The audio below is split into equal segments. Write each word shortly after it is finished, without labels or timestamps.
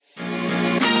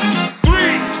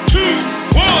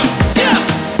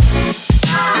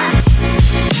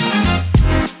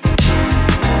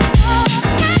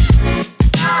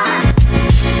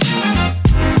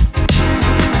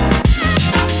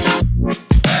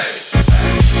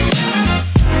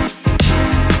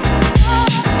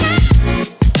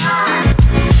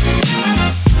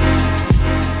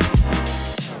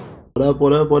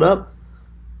What up, what up?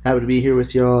 Happy to be here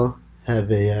with y'all.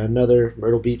 Have another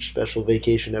Myrtle Beach special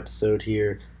vacation episode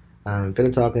here. I'm going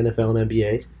to talk NFL and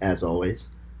NBA, as always.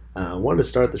 Wanted to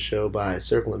start the show by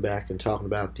circling back and talking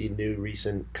about the new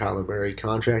recent Kyler Murray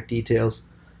contract details.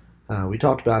 We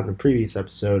talked about in a previous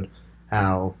episode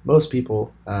how most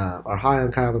people are high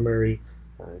on Kyler Murray,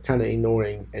 kind of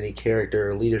ignoring any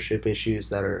character or leadership issues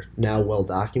that are now well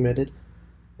documented.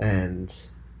 And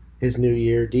his new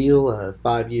year deal,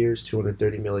 5 years,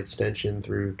 $230 million extension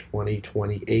through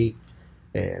 2028.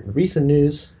 And recent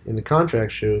news in the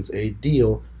contract shows a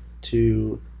deal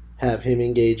to have him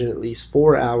engage in at least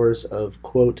 4 hours of,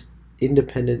 quote,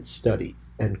 independent study,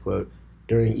 end quote,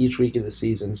 during each week of the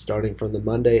season, starting from the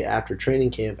Monday after training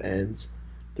camp ends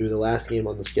through the last game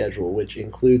on the schedule, which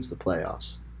includes the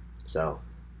playoffs. So,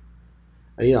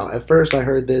 at first I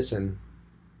heard this and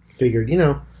figured,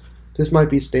 this might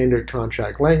be standard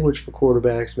contract language for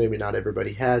quarterbacks. Maybe not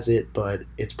everybody has it, but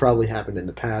it's probably happened in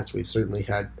the past. We've certainly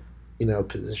had,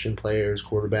 position players,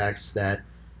 quarterbacks that,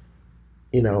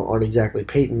 aren't exactly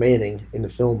Peyton Manning in the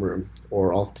film room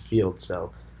or off the field.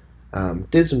 So,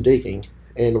 did some digging,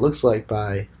 and it looks like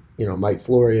by, Mike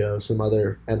Florio, some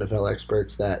other NFL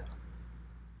experts, that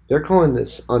they're calling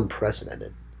this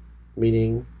unprecedented,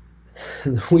 meaning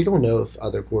we don't know if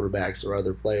other quarterbacks or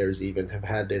other players even have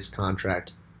had this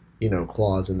contract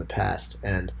clause in the past,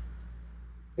 and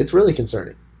it's really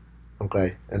concerning,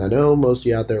 okay? And I know most of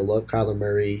you out there love Kyler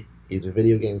Murray. He's a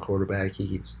video game quarterback.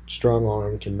 He's strong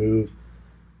arm, can move,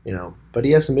 but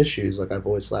he has some issues, like I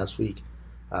voiced last week.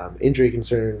 Injury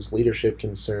concerns, leadership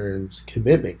concerns,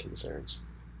 commitment concerns,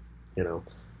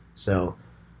 So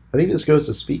I think this goes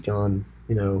to speak on,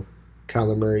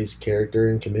 Kyler Murray's character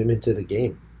and commitment to the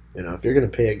game. If you're going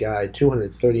to pay a guy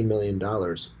 $230 million,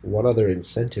 what other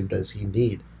incentive does he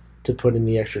need to put in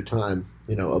the extra time,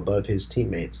 above his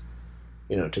teammates,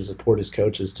 to support his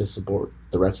coaches, to support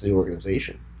the rest of the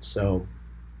organization? So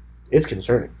it's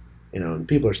concerning, and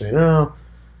people are saying, oh,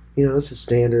 this is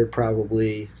standard,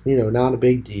 probably, not a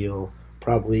big deal,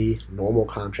 probably normal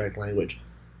contract language,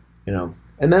 and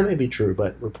that may be true,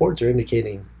 but reports are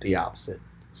indicating the opposite.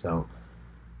 So,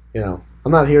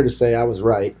 I'm not here to say I was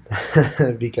right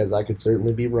because I could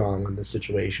certainly be wrong on this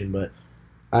situation, but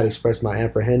I'd express my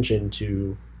apprehension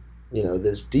to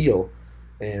this deal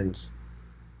and,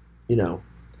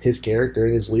 his character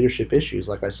and his leadership issues.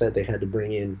 Like I said, they had to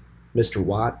bring in Mr.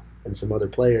 Watt and some other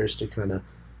players to kind of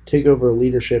take over a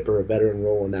leadership or a veteran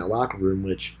role in that locker room,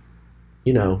 which,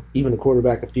 even a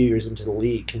quarterback a few years into the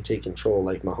league can take control,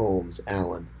 like Mahomes,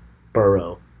 Allen,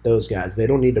 Burrow, those guys. They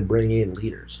don't need to bring in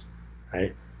leaders,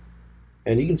 right?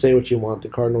 And you can say what you want. The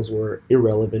Cardinals were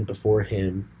irrelevant before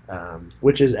him,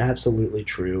 which is absolutely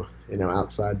true.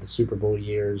 Outside the Super Bowl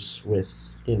years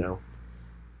with,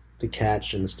 the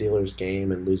catch in the Steelers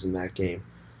game and losing that game.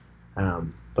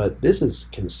 But this is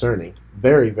concerning.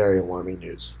 Very, very alarming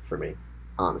news for me,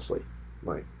 honestly.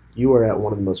 Like, you are at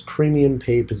one of the most premium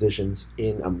paid positions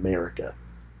in America.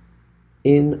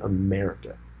 In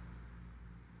America.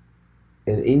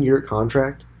 And in your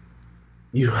contract,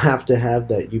 you have to have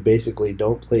that you basically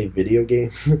don't play video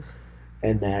games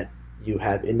and that you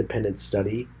have independent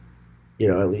study,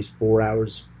 at least 4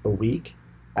 hours a week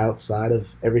outside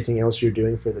of everything else you're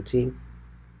doing for the team.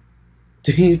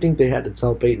 Do you think they had to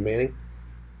tell Peyton Manning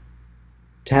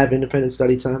to have independent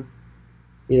study time,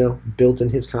 built in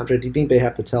his contract? Do you think they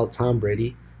have to tell Tom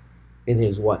Brady in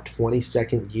his,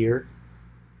 22nd year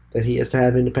that he has to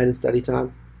have independent study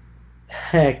time?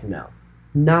 Heck no.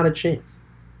 Not a chance.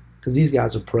 Because these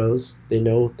guys are pros. They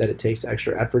know that it takes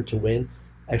extra effort to win,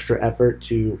 extra effort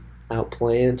to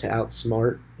outplan, to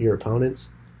outsmart your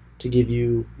opponents, to give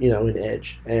you, an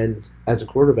edge. And as a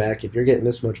quarterback, if you're getting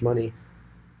this much money,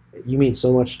 you mean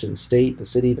so much to the state, the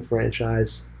city, the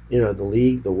franchise, the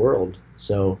league, the world.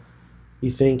 So you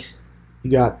think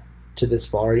you got to this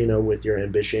far, with your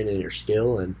ambition and your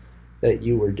skill, and that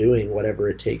you were doing whatever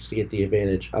it takes to get the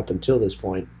advantage up until this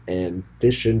point, and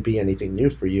this shouldn't be anything new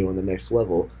for you on the next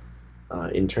level.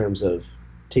 In terms of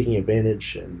taking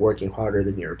advantage and working harder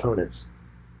than your opponents.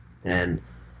 And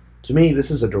to me, this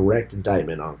is a direct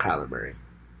indictment on Kyler Murray.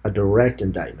 A direct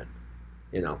indictment.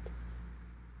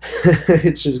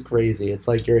 It's just crazy. It's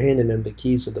like you're handing him the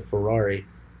keys to the Ferrari,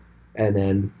 and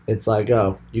then it's like,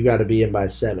 oh, you got to be in by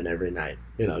 7 every night.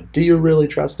 Do you really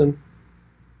trust him?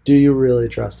 Do you really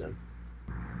trust him?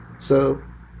 So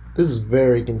this is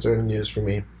very concerning news for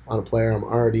me on a player I'm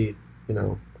already,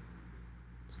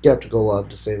 skeptical of,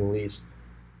 to say the least.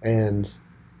 And,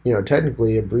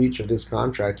 technically a breach of this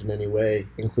contract in any way,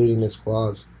 including this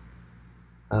clause,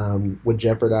 would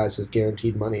jeopardize his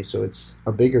guaranteed money. So it's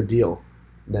a bigger deal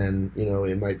than,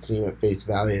 it might seem at face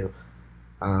value.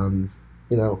 Um,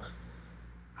 you know,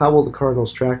 how will the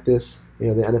Cardinals track this? The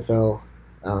NFL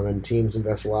and teams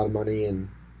invest a lot of money in,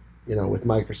 with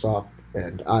Microsoft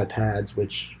and iPads,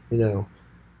 which,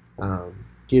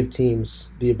 give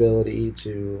teams the ability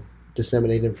to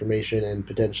disseminate information and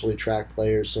potentially track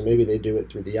players. So maybe they do it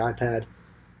through the iPad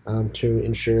to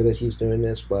ensure that he's doing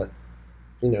this. But,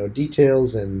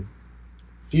 details and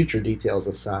future details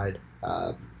aside,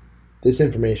 this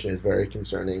information is very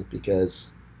concerning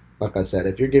because, like I said,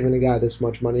 if you're giving a guy this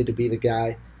much money to be the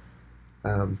guy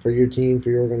for your team, for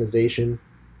your organization,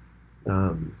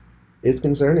 it's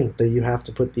concerning that you have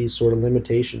to put these sort of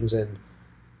limitations and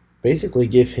basically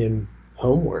give him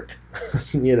homework,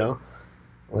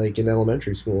 like in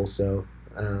elementary school. So,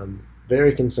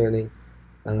 very concerning.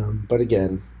 But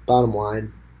again, bottom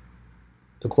line,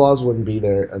 the clause wouldn't be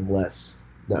there unless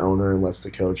the owner, unless the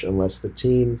coach, unless the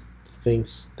team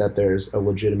thinks that there's a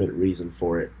legitimate reason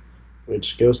for it,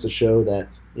 which goes to show that,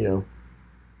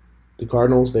 the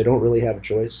Cardinals, they don't really have a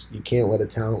choice. You can't let a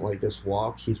talent like this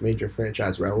walk. He's made your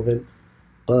franchise relevant,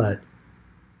 but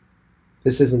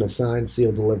this isn't a signed,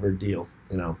 sealed, delivered deal.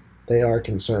 They are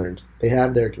concerned. They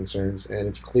have their concerns, and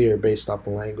it's clear based off the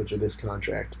language of this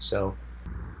contract. So,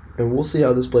 and we'll see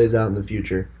how this plays out in the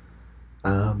future.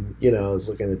 I was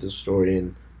looking at this story,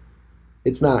 and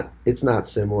it's not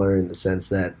similar in the sense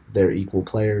that they're equal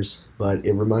players, but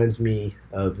it reminds me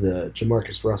of the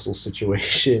Jamarcus Russell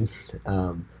situation.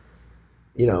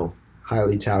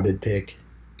 Highly touted pick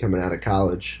coming out of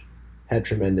college, had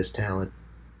tremendous talent.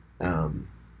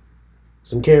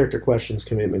 Some character questions,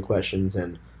 commitment questions,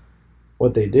 and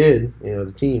what they did,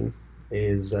 the team,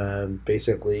 is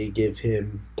basically give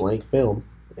him blank film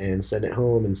and send it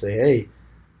home and say,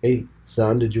 hey,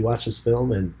 son, did you watch this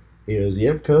film? And he goes,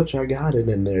 yep, coach, I got it.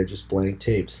 And they're just blank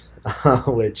tapes,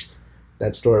 which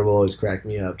that story will always crack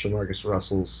me up. Jamarcus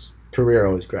Russell's career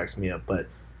always cracks me up, but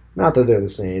not that they're the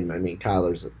same. I mean,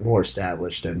 Kyler's more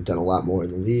established and done a lot more in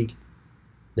the league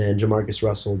than Jamarcus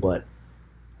Russell, but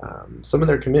some of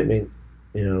their commitment,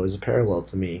 is a parallel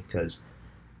to me because,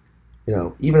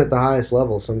 even at the highest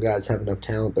level, some guys have enough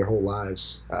talent their whole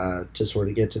lives to sort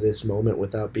of get to this moment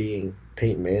without being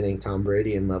Peyton Manning, Tom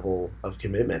Brady in level of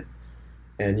commitment.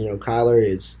 And, Kyler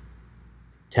is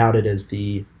touted as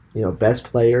the, best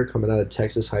player coming out of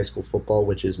Texas high school football,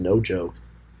 which is no joke.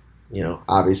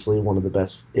 Obviously one of the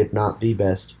best, if not the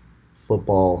best,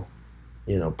 football,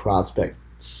 prospect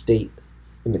state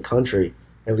in the country,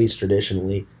 at least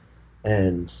traditionally.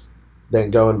 And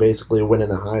then going basically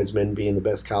winning a Heisman, being the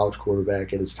best college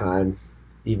quarterback at his time,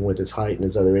 even with his height and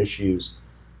his other issues,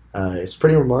 it's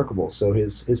pretty remarkable. So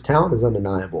his talent is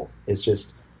undeniable. It's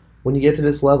just when you get to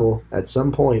this level, at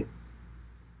some point,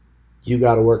 you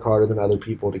got to work harder than other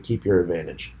people to keep your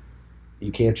advantage.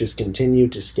 You can't just continue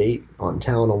to skate on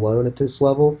talent alone at this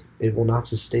level. It will not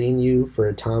sustain you for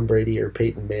a Tom Brady or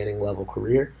Peyton Manning level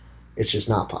career. It's just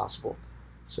not possible.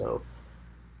 So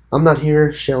I'm not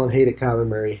here shelling hate at Kyler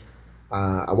Murray.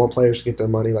 I want players to get their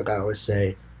money, like I always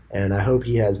say, and I hope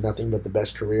he has nothing but the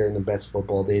best career and the best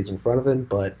football days in front of him.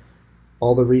 But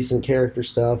all the recent character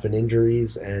stuff and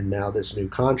injuries, and now this new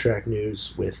contract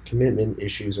news with commitment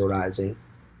issues arising,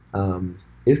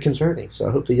 is concerning. So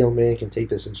I hope the young man can take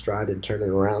this in stride and turn it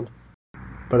around.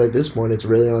 But at this point, it's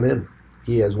really on him.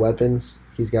 He has weapons.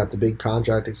 He's got the big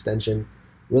contract extension.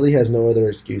 Really has no other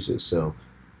excuses. So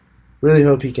really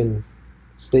hope he can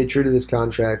stay true to this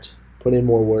contract, put in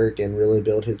more work, and really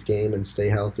build his game and stay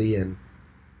healthy and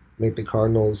make the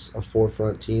Cardinals a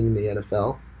forefront team in the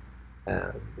NFL.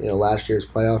 Last year's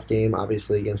playoff game,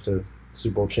 obviously against a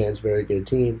Super Bowl chance, very good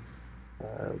team.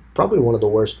 Probably one of the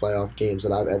worst playoff games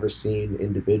that I've ever seen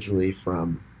individually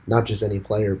from not just any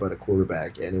player but a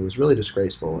quarterback, and it was really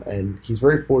disgraceful. And he's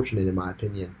very fortunate, in my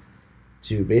opinion,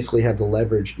 to basically have the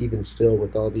leverage even still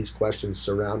with all these questions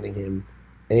surrounding him,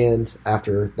 and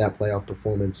after that playoff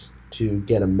performance, to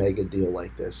get a mega deal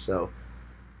like this. So,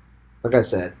 like I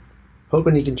said,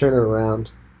 hoping he can turn it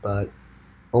around, but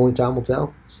only time will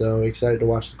tell. So excited to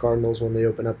watch the Cardinals when they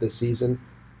open up this season.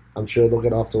 I'm sure they'll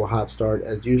get off to a hot start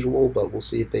as usual, but we'll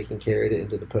see if they can carry it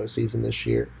into the postseason this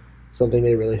year. Something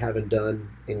they really haven't done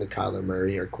in the Kyler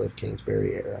Murray or Cliff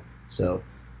Kingsbury era. So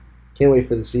can't wait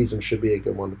for the season. Should be a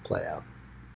good one to play out.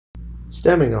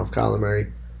 Stemming off Kyler Murray,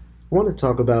 I want to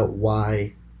talk about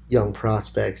why young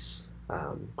prospects,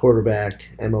 quarterback,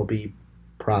 MLB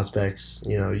prospects,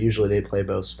 usually they play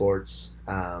both sports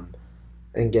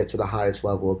and get to the highest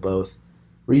level of both.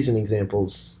 Recent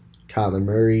examples, Kyler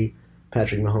Murray,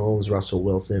 Patrick Mahomes, Russell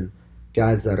Wilson,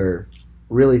 guys that are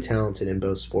really talented in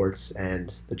both sports,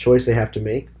 and the choice they have to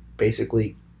make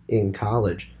basically in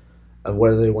college of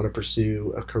whether they want to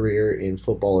pursue a career in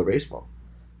football or baseball.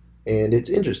 And it's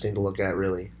interesting to look at,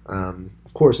 really.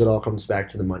 Of course, it all comes back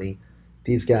to the money.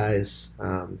 These guys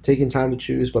taking time to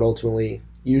choose, but ultimately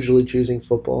usually choosing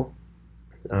football.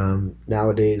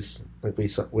 Nowadays, like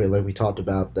we talked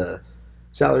about, the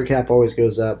salary cap always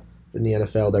goes up in the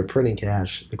NFL. They're printing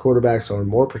cash. The quarterbacks are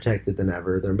more protected than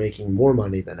ever. They're making more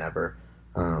money than ever,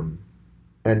 um,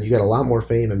 and you get a lot more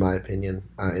fame, in my opinion,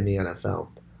 in the NFL.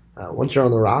 Once you're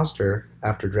on the roster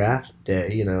after draft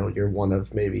day, you're one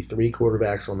of maybe three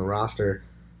quarterbacks on the roster,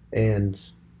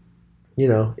 and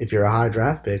if you're a high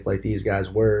draft pick like these guys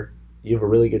were, you have a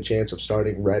really good chance of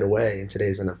starting right away in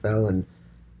today's NFL and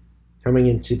coming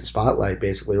into the spotlight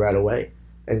basically right away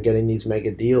and getting these mega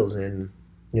deals in,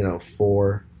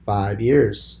 4, 5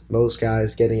 years. Most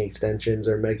guys getting extensions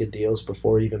or mega deals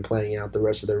before even playing out the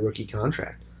rest of their rookie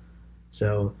contract.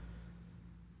 So,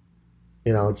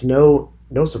 it's no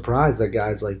surprise that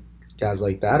guys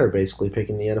like that are basically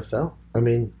picking the NFL. I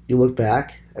mean, you look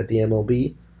back at the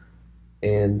MLB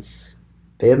and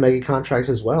they have mega contracts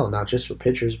as well, not just for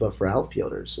pitchers but for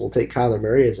outfielders. We'll take Kyler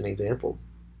Murray as an example.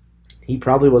 He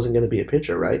probably wasn't going to be a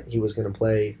pitcher, right? He was going to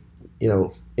play,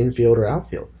 infield or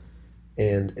outfield.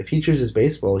 And if he chooses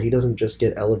baseball, he doesn't just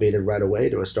get elevated right away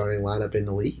to a starting lineup in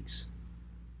the leagues,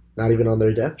 not even on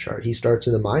their depth chart. He starts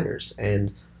in the minors.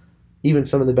 And even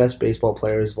some of the best baseball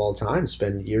players of all time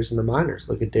spend years in the minors.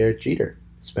 Look at Derek Jeter,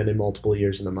 spending multiple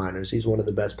years in the minors. He's one of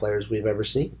the best players we've ever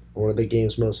seen, one of the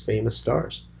game's most famous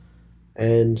stars.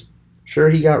 And sure,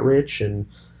 he got rich and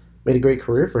made a great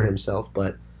career for himself,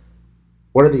 but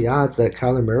what are the odds that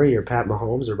Kyler Murray or Pat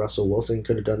Mahomes or Russell Wilson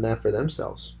could have done that for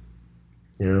themselves?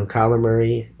 Kyler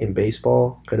Murray in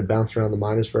baseball could have bounced around the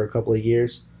minors for a couple of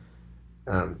years.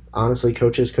 Honestly,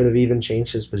 coaches could have even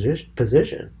changed his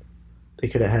position. They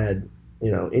could have had,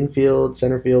 infield,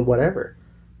 center field, whatever.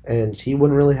 And he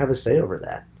wouldn't really have a say over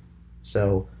that.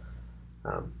 So,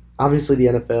 obviously, the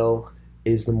NFL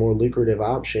is the more lucrative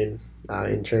option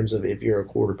in terms of if you're a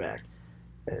quarterback.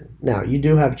 And now, you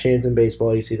do have a chance in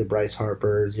baseball. You see the Bryce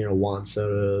Harpers, Juan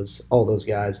Sotos, all those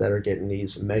guys that are getting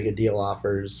these mega deal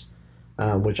offers,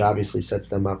 which obviously sets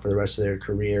them up for the rest of their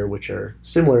career, which are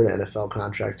similar to NFL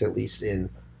contracts, at least in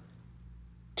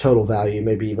total value,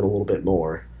 maybe even a little bit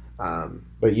more.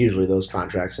 But usually those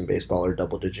contracts in baseball are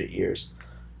double-digit years.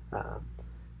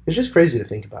 It's just crazy to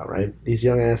think about, right? These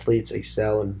young athletes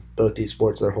excel in both these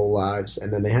sports their whole lives,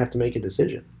 and then they have to make a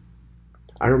decision.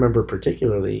 I remember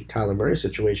particularly Kyler Murray's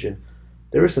situation.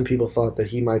 There were some people thought that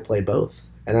he might play both.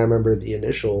 And I remember the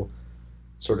initial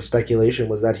sort of speculation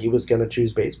was that he was going to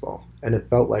choose baseball. And it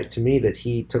felt like to me that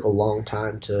he took a long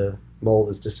time to mull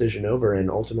his decision over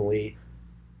and ultimately,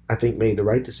 I think, made the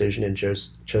right decision and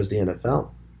chose the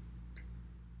NFL.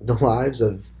 The lives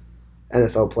of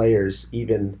NFL players,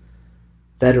 even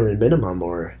veteran minimum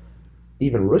or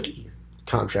even rookie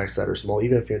contracts that are small,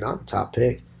 even if you're not a top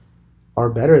pick, are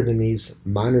better than these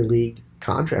minor league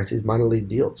contracts, these minor league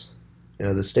deals.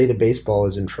 The state of baseball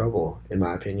is in trouble, in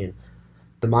my opinion.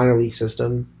 The minor league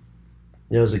system,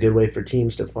 is a good way for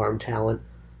teams to farm talent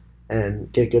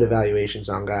and get good evaluations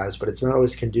on guys, but it's not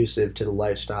always conducive to the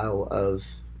lifestyle of,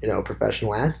 a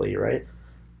professional athlete, right?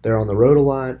 They're on the road a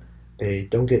lot. They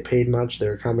don't get paid much.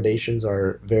 Their accommodations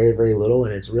are very, very little,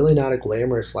 and it's really not a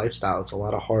glamorous lifestyle. It's a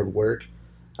lot of hard work.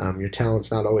 Your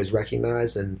talent's not always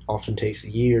recognized and often takes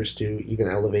years to even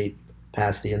elevate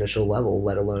past the initial level,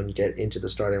 let alone get into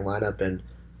the starting lineup and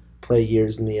play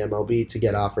years in the MLB to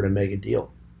get offered a mega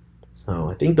deal. So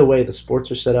I think the way the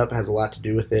sports are set up has a lot to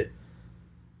do with it.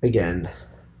 Again,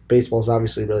 baseball is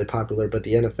obviously really popular, but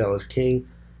the NFL is king.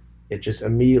 It just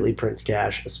immediately prints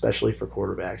cash, especially for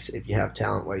quarterbacks, if you have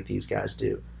talent like these guys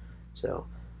do. So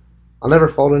I'll never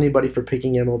fault anybody for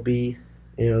picking MLB,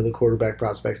 the quarterback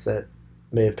prospects that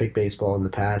may have picked baseball in the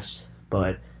past,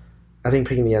 but I think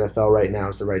picking the NFL right now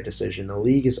is the right decision. The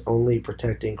league is only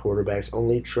protecting quarterbacks,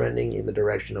 only trending in the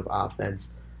direction of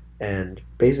offense, and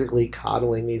basically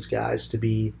coddling these guys to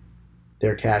be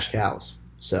their cash cows.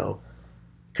 So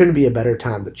couldn't be a better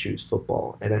time to choose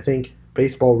football. And I think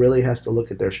baseball really has to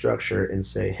look at their structure and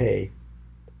say, hey,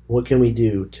 what can we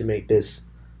do to make this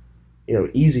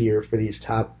easier for these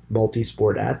top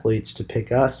multi-sport athletes to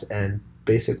pick us and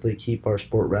basically keep our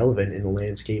sport relevant in the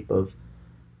landscape of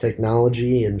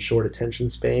technology and short attention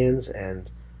spans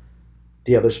and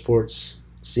the other sports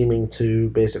seeming to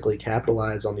basically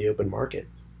capitalize on the open market.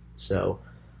 So,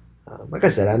 like I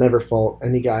said, I never fault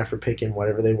any guy for picking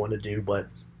whatever they want to do, but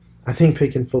I think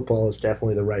picking football is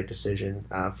definitely the right decision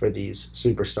for these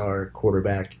superstar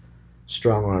quarterback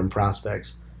strong arm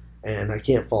prospects, and I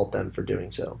can't fault them for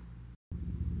doing so.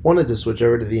 Wanted to switch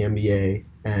over to the NBA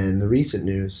and the recent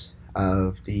news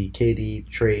of the KD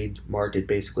trade market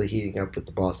basically heating up with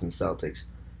the Boston Celtics.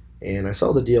 and I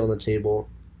saw the deal on the table.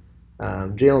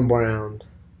 Jaylen Brown,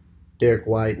 Derek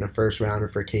White, and a first rounder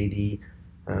for KD,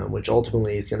 which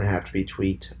ultimately is going to have to be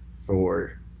tweaked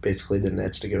for basically the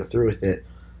Nets to go through with it.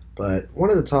 But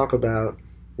wanted to talk about,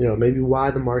 maybe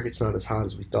why the market's not as hot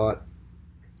as we thought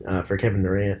for Kevin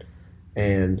Durant.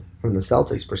 And from the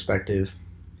Celtics' perspective,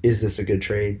 is this a good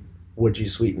trade? Would you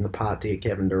sweeten the pot to get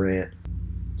Kevin Durant?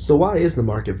 So why is the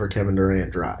market for Kevin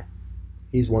Durant dry?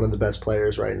 He's one of the best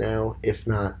players right now, if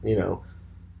not,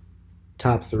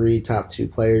 top 3, top 2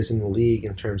 players in the league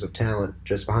in terms of talent,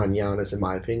 just behind Giannis, in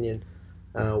my opinion.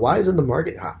 Why isn't the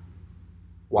market hot?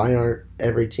 Why aren't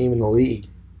every team in the league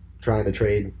trying to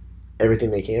trade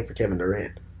everything they can for Kevin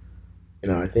Durant?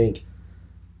 I think,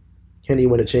 can he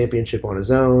win a championship on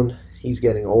his own? He's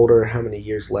getting older. How many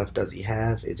years left does he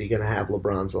have? Is he going to have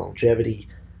LeBron's longevity?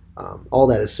 All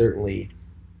that is certainly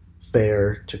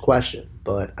fair to question,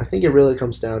 but I think it really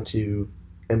comes down to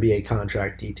NBA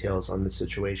contract details on this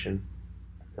situation.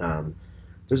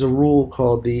 There's a rule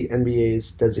called the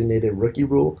NBA's designated rookie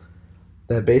rule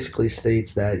that basically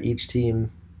states that each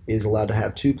team is allowed to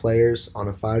have 2 players on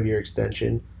a 5-year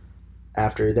extension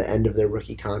after the end of their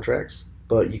rookie contracts,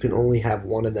 but you can only have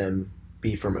one of them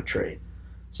be from a trade.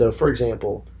 So, for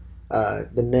example,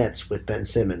 the Nets with Ben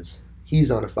Simmons,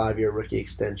 he's on a 5-year rookie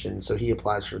extension, so he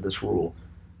applies for this rule,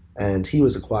 and he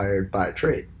was acquired by a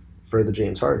trade for the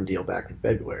James Harden deal back in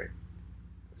February.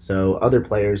 So other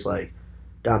players like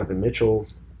Donovan Mitchell,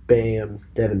 Bam,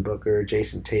 Devin Booker,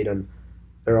 Jason Tatum,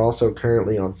 they're also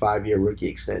currently on 5-year rookie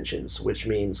extensions, which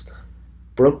means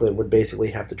Brooklyn would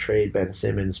basically have to trade Ben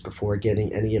Simmons before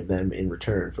getting any of them in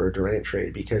return for a Durant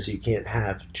trade, because you can't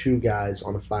have 2 guys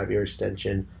on a 5-year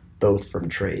extension both from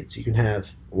trades. You can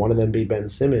have one of them be Ben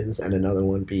Simmons and another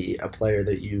one be a player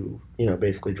that you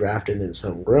basically drafted and is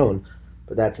homegrown,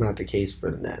 but that's not the case for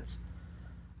the Nets.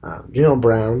 Jaylen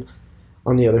Brown,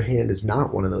 on the other hand, is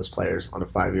not one of those players on a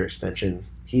 5-year extension.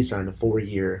 He signed a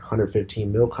 4-year, $115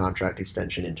 million contract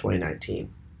extension in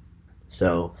 2019.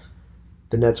 So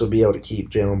the Nets would be able to keep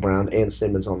Jaylen Brown and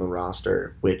Simmons on the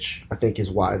roster, which I think is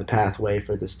why the pathway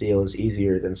for this deal is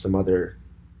easier than some other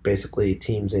basically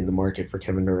teams in the market for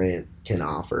Kevin Durant can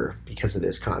offer because of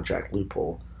this contract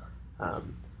loophole.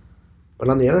 But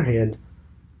on the other hand,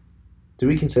 do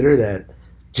we consider that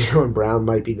Jaylen Brown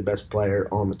might be the best player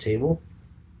on the table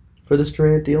for this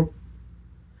Durant deal?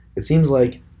 It seems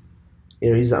like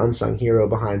he's the unsung hero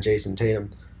behind Jason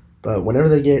Tatum, but whenever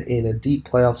they get in a deep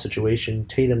playoff situation,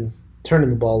 Tatum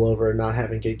turning the ball over, not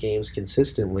having good games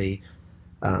consistently,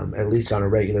 at least on a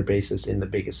regular basis in the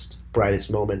biggest,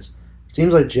 brightest moments, it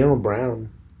seems like Jaylen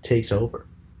Brown takes over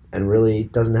and really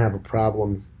doesn't have a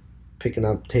problem picking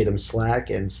up Tatum's slack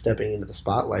and stepping into the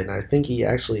spotlight. And I think he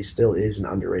actually still is an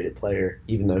underrated player,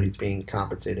 even though he's being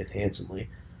compensated handsomely.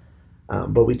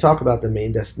 But we talk about the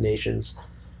main destinations: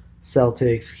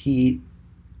 Celtics, Heat,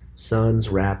 Suns,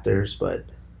 Raptors. But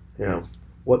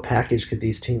what package could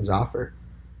these teams offer?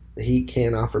 The Heat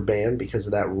can't offer Bam because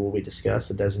of that rule we discussed,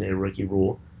 the designated rookie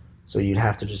rule. So you'd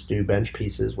have to just do bench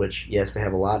pieces, which, yes, they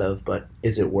have a lot of, but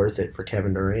is it worth it for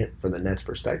Kevin Durant from the Nets'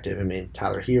 perspective? I mean,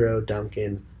 Tyler Hero,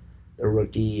 Duncan, the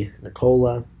rookie,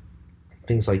 Nikola,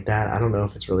 things like that. I don't know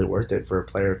if it's really worth it for a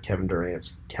player of Kevin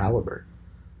Durant's caliber.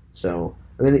 So,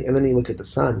 and then you look at the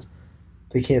Suns.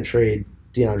 They can't trade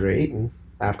DeAndre Ayton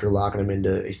after locking him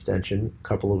into extension a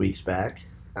couple of weeks back.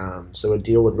 So a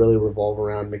deal would really revolve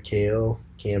around McHale,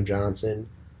 Cam Johnson,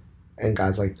 and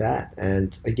guys like that.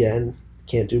 And again,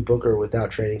 can't do Booker without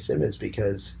trading Simmons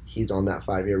because he's on that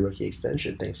 5-year rookie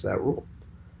extension thanks to that rule.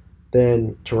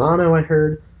 Then Toronto, I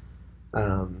heard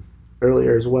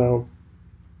earlier as well.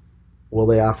 Will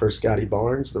they offer Scotty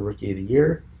Barnes the Rookie of the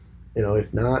Year?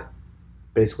 If not,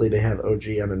 basically they have OG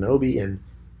Anunoby and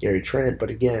Gary Trent. But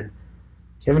again,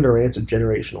 Kevin Durant's a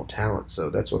generational talent, so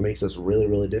that's what makes this really,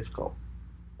 really difficult.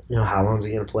 How long is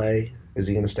he going to play? Is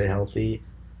he going to stay healthy?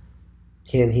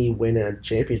 Can he win a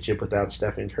championship without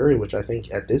Stephen Curry, which I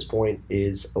think at this point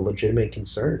is a legitimate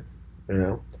concern?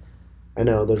 I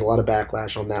know there's a lot of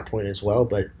backlash on that point as well,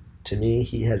 but to me,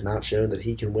 he has not shown that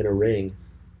he can win a ring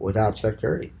without Steph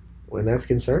Curry, and that's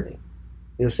concerning.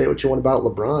 Say what you want about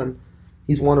LeBron,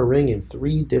 he's won a ring in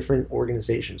 3 different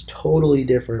organizations, totally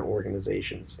different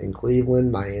organizations, in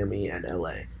Cleveland, Miami, and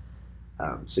LA.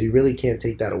 So you really can't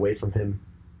take that away from him.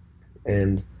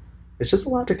 And it's just a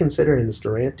lot to consider in this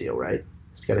Durant deal, right?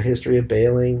 He's got a history of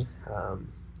bailing.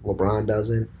 LeBron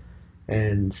doesn't.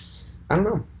 And I don't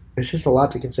know. It's just a lot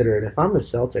to consider. And if I'm the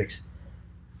Celtics,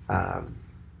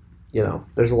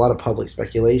 there's a lot of public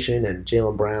speculation, and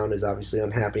Jaylen Brown is obviously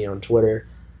unhappy on Twitter,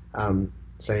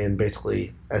 saying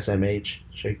basically SMH,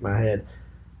 shake my head.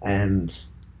 And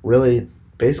really,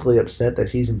 basically upset that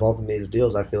he's involved in these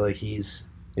deals. I feel like he's,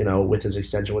 with his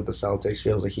extension with the Celtics,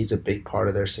 feels like he's a big part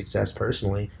of their success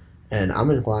personally, and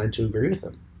I'm inclined to agree with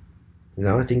him.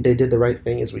 I think they did the right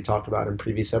thing, as we talked about in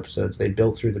previous episodes. They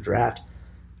built through the draft,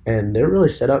 and they're really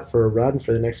set up for a run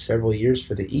for the next several years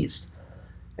for the East.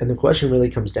 And the question really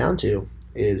comes down to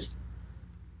is,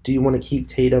 do you want to keep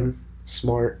Tatum,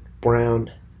 Smart,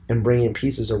 Brown, and bring in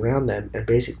pieces around them and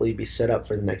basically be set up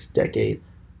for the next decade?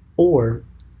 Or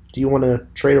do you want to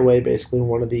trade away basically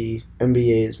one of the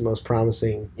NBA's most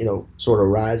promising, sort of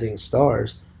rising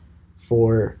stars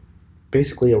for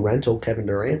basically a rental Kevin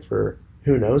Durant for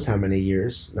who knows how many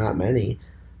years, not many,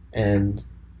 and,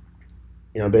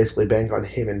 basically bank on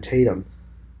him and Tatum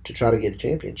to try to get a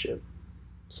championship?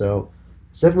 So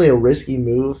it's definitely a risky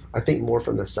move, I think, more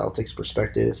from the Celtics'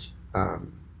 perspective.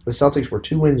 The Celtics were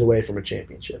 2 wins away from a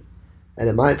championship, and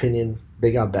in my opinion,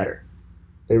 they got better.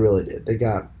 They really did. They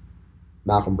got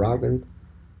Malcolm Brogdon,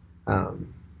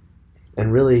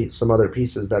 and really some other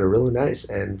pieces that are really nice,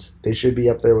 and they should be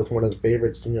up there with one of the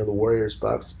favorites, the Warriors,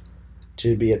 Bucks,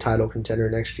 to be a title contender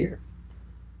next year.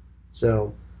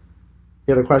 So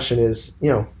the other question is,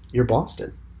 you're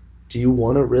Boston. Do you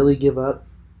want to really give up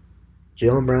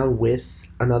Jaylen Brown with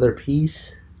another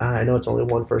piece? I know it's only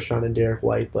one first round in Derek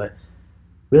White, but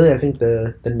really I think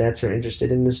the Nets are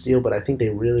interested in this deal, but I think they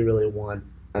really, really want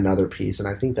another piece, and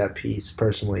I think that piece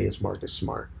personally is Marcus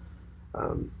Smart.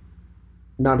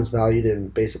 Not as valued in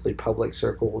basically public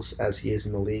circles as he is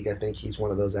in the league. I think he's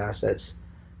one of those assets,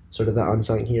 sort of the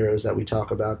unsung heroes that we talk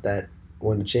about, that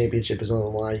when the championship is on the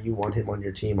line, you want him on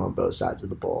your team on both sides of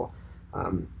the ball.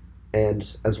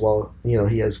 And as well,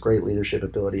 he has great leadership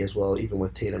ability as well, even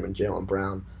with Tatum and Jaylen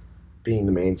Brown being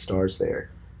the main stars there.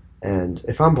 And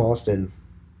if I'm Boston,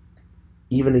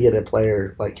 even to get a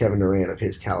player like Kevin Durant of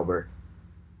his caliber,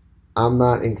 I'm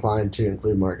not inclined to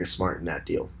include Marcus Smart in that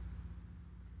deal.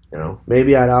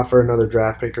 Maybe I'd offer another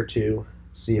draft pick or two,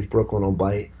 see if Brooklyn will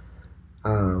bite.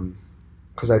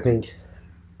 Because I think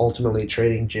ultimately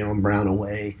trading Jaylen Brown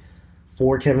away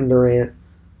for Kevin Durant,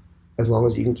 as long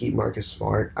as you can keep Marcus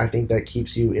Smart, I think that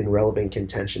keeps you in relevant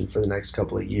contention for the next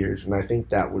couple of years, and I think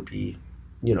that would be,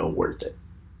 worth it.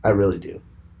 I really do.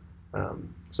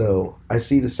 So I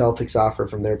see the Celtics offer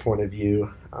from their point of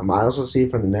view. I also see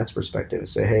it from the Nets' perspective.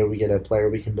 Say, hey, we get a player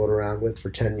we can build around with for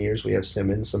 10 years. We have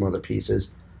Simmons, some other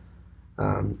pieces.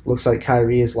 Looks like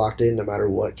Kyrie is locked in no matter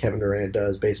what Kevin Durant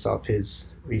does based off his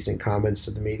recent comments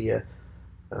to the media.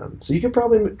 So you could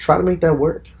probably try to make that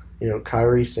work.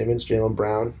 Kyrie, Simmons, Jaylen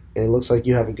Brown, and it looks like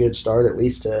you have a good start at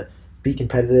least to be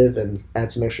competitive and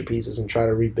add some extra pieces and try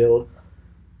to rebuild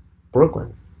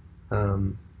Brooklyn.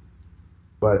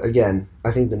 But again,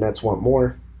 I think the Nets want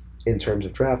more in terms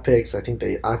of draft picks. I think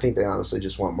they honestly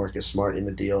just want Marcus Smart in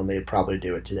the deal, and they'd probably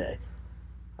do it today.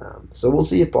 So we'll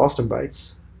see if Boston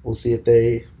bites. We'll see if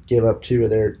they give up 2 of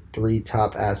their 3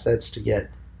 top assets to get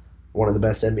one of the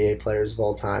best NBA players of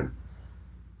all time.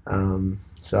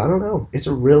 So I don't know. It's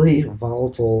a really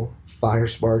volatile,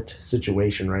 fire-sparked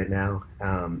situation right now.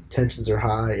 Tensions are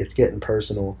high. It's getting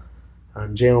personal.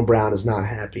 Jaylen Brown is not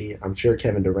happy. I'm sure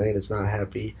Kevin Durant is not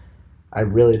happy. I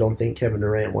really don't think Kevin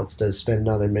Durant wants to spend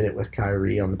another minute with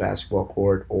Kyrie on the basketball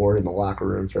court or in the locker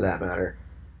room for that matter.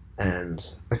 And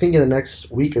I think in the next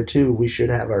week or 2, we should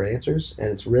have our answers. And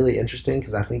it's really interesting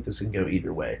because I think this can go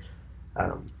either way.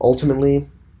 Ultimately,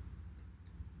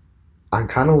 I'm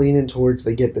kind of leaning towards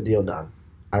they get the deal done.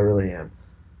 I really am.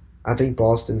 I think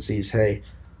Boston sees, hey,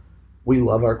 we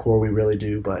love our core, we really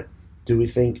do, but do we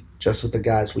think just with the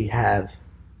guys we have,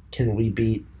 can we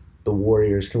beat the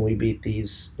Warriors? Can we beat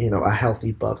these, a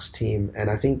healthy Bucks team? And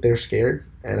I think they're scared,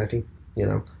 and I think,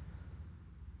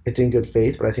 it's in good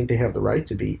faith, but I think they have the right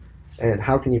to be. And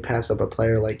how can you pass up a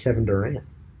player like Kevin Durant?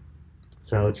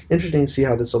 So it's interesting to see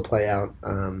how this will play out.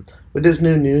 With this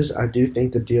new news, I do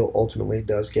think the deal ultimately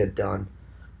does get done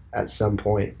at some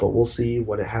point, but we'll see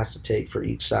what it has to take for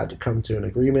each side to come to an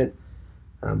agreement.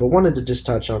 But wanted to just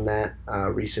touch on that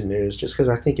recent news, just because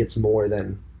I think it's more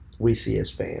than we see as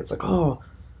fans. Like, oh,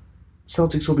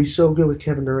 Celtics will be so good with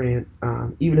Kevin Durant,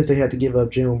 even if they had to give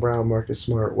up Jaylen Brown, Marcus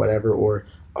Smart, whatever, or,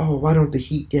 oh, why don't the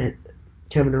Heat get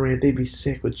Kevin Durant? They'd be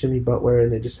sick with Jimmy Butler,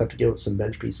 and they just have to give up some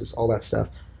bench pieces, all that stuff.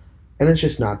 And it's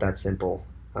just not that simple.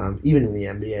 Even in the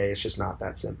NBA, it's just not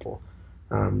that simple.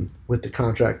 With the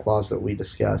contract clause that we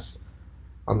discussed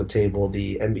on the table,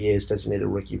 the NBA's designated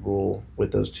rookie rule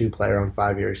with those 2 player on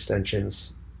 5-year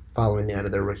extensions following the end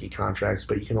of their rookie contracts,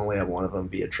 but you can only have one of them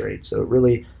via trade. So it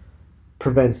really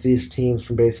prevents these teams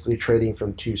from basically trading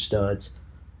from 2 studs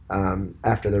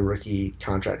after their rookie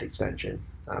contract extension,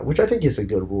 which I think is a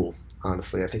good rule,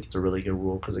 honestly. I think it's a really good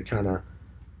rule because it kind of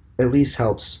at least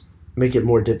helps make it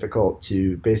more difficult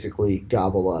to basically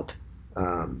gobble up,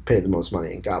 pay the most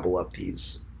money and gobble up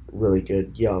these really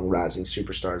good young rising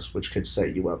superstars, which could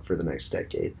set you up for the next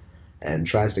decade, and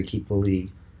tries to keep the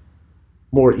league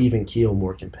more even keel,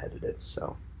 more competitive.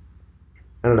 So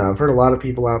I don't know. I've heard a lot of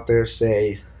people out there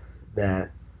say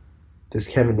that this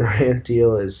Kevin Durant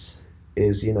deal is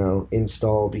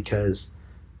installed because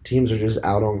teams are just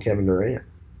out on Kevin Durant.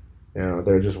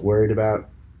 They're just worried about,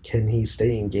 can he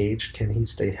stay engaged, can he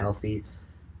stay healthy,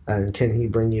 and can he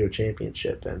bring you a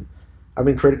championship? And I've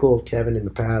been critical of Kevin in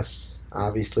the past.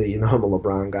 Obviously, I'm a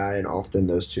LeBron guy, and often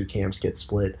those two camps get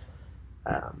split.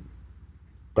 Um,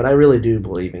 but I really do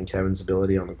believe in Kevin's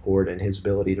ability on the court and his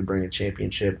ability to bring a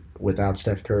championship without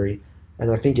Steph Curry.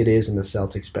 And I think it is in the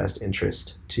Celtics' best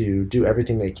interest to do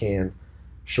everything they can,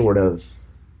 short of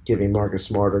giving Marcus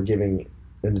Smart or giving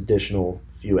an additional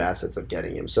few assets of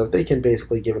getting him. So if they can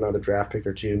basically give another draft pick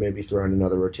or two, maybe throw in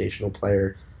another rotational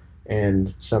player,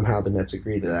 and somehow the Nets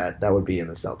agree to that, that would be in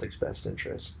the Celtics' best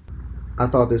interest. I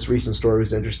thought this recent story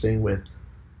was interesting with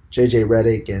J.J.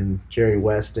 Redick and Jerry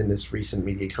West in this recent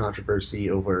media controversy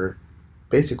over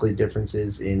basically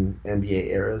differences in NBA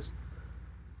eras.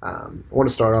 I want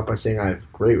to start off by saying I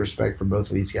have great respect for both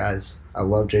of these guys. I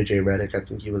love J.J. Redick. I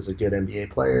think he was a good NBA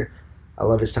player. I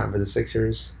love his time for the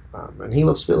Sixers. And he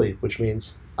loves Philly, which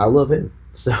means I love him.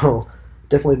 So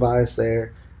definitely biased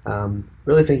there.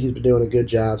 Really think he's been doing a good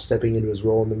job stepping into his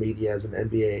role in the media as an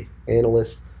NBA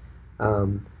analyst.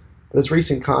 But his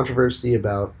recent controversy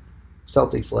about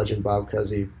Celtics legend Bob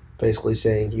Cousy basically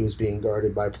saying he was being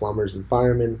guarded by plumbers and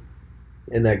firemen,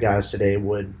 and that guys today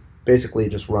would basically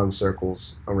just run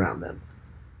circles around them.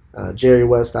 Jerry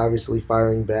West obviously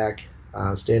firing back,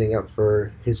 standing up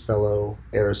for his fellow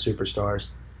era superstars,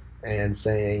 and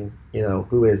saying,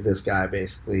 who is this guy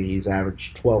basically? He's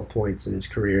averaged 12 points in his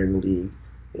career in the league.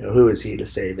 Who is he to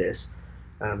say this?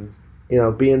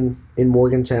 Being in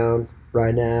Morgantown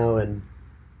right now and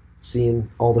seeing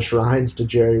all the shrines to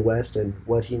Jerry West and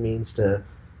what he means to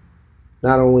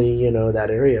not only,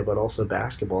 that area, but also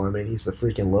basketball. I mean, he's the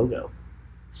freaking logo.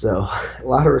 So a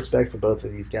lot of respect for both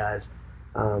of these guys.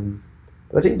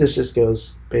 But I think this just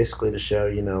goes basically to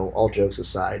show, all jokes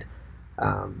aside,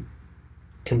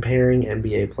 comparing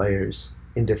NBA players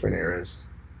in different eras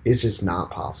is just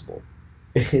not possible.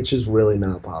 It's just really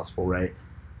not possible, right?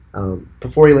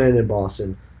 Before he landed in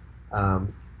Boston,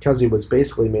 Cousy was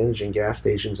basically managing gas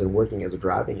stations and working as a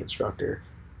driving instructor.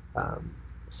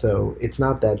 So it's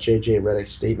not that J.J.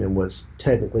 Redick's statement was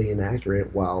technically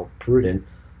inaccurate while prudent.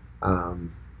 The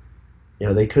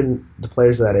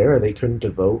players of that era, they couldn't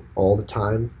devote all the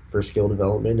time for skill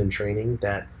development and training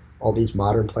that all these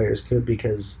modern players could,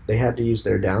 because they had to use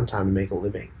their downtime to make a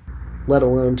living. Let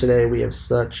alone today, we have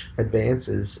such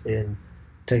advances in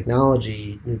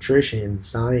technology, nutrition,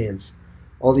 science,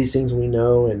 all these things we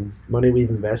know and money we've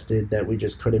invested that we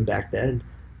just couldn't back then.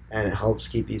 And it helps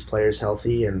keep these players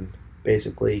healthy and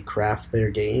basically craft their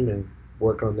game and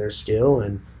work on their skill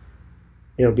and,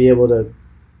 be able to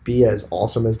be as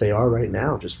awesome as they are right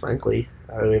now, just frankly.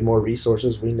 We have more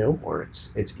resources, we know more.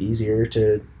 It's easier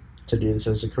to do this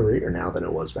as a career now than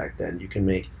it was back then. You can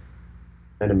make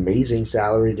an amazing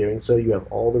salary doing so. You have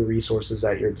all the resources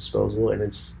at your disposal, and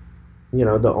it's,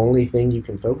 the only thing you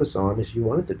can focus on if you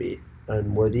want it to be.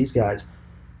 And where these guys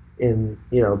in,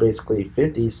 basically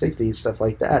 50s, 60s, stuff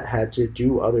like that, had to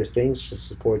do other things to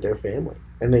support their family.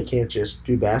 And they can't just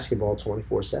do basketball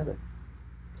 24/7.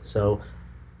 So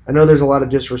I know there's a lot of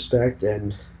disrespect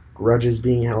and grudges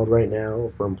being held right now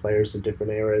from players of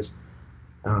different eras.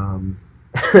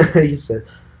 He said,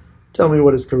 tell me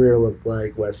what his career looked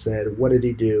like, West said. What did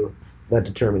he do that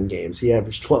determined games? He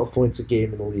averaged 12 points a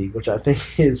game in the league, which I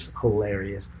think is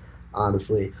hilarious,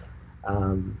 honestly,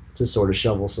 to sort of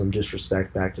shovel some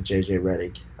disrespect back to J.J.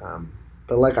 Redick.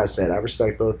 But like I said, I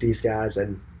respect both these guys,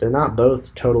 and they're not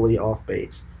both totally off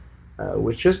base,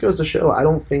 which just goes to show I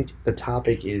don't think the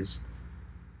topic is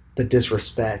the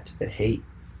disrespect, the hate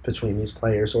between these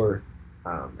players, or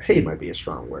hate might be a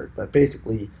strong word, but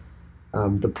basically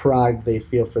the pride they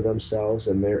feel for themselves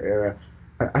and their era.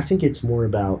 I think it's more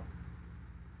about,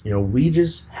 we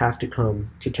just have to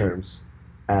come to terms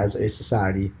as a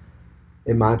society,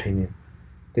 in my opinion,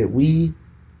 that we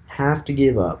have to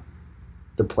give up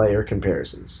the player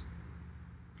comparisons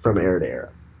from era to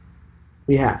era.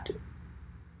 We have to.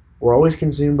 We're always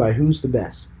consumed by who's the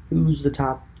best, who's the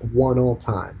top one all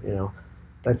time.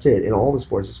 That's it. In all the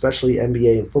sports, especially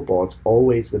NBA and football, it's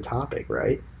always the topic,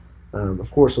 right? Of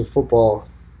course, with football,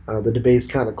 the debate's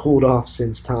kind of cooled off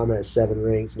since Tom has 7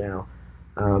 rings now,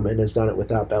 and has done it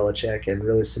without Belichick and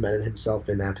really cemented himself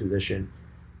in that position.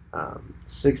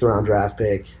 6th round draft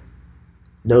pick,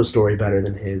 No story better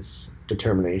than his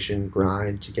determination,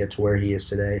 grind to get to where he is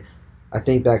today. I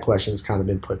think that question's kind of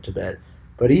been put to bed.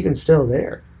 But even still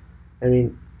there, I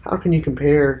mean, how can you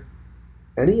compare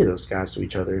any of those guys to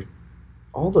each other?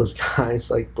 All those guys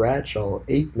like Bradshaw,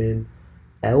 Aikman,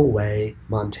 Elway,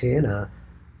 Montana,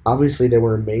 obviously they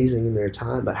were amazing in their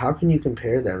time, but how can you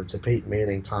compare them to Peyton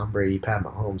Manning, Tom Brady, Pat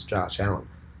Mahomes, Josh Allen?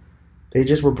 They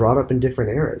just were brought up in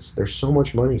different eras. There's so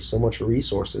much money, so much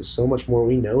resources, so much more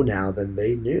we know now than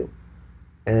they knew.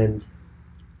 And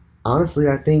honestly,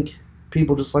 I think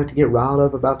people just like to get riled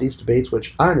up about these debates,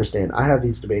 which I understand. I have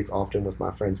these debates often with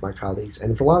my friends, my colleagues,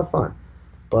 and it's a lot of fun.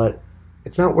 But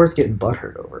it's not worth getting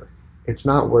butthurt over. It's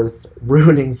not worth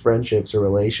ruining friendships or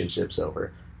relationships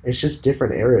over. It's just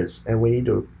different eras, and we need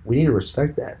to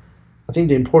respect that. I think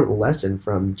the important lesson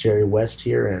from Jerry West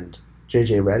here and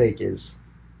JJ Redick is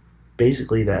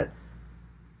basically that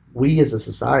we as a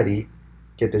society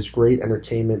get this great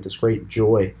entertainment, this great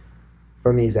joy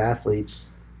from these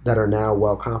athletes that are now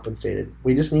well compensated.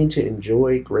 We just need to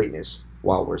enjoy greatness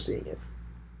while we're seeing it.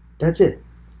 That's it.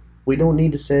 We don't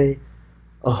need to say,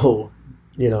 oh,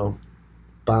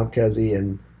 Bob Cousy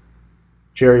and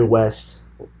Jerry West,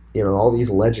 all these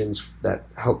legends that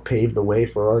helped pave the way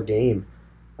for our game,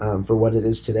 for what it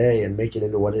is today and make it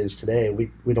into what it is today.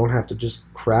 We don't have to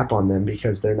just crap on them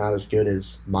because they're not as good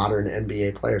as modern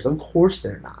NBA players. Of course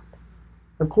they're not.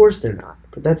 Of course they're not.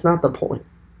 But that's not the point.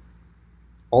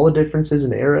 All the differences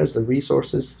in eras, the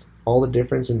resources, all the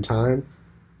difference in time,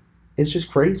 it's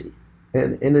just crazy.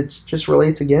 And it just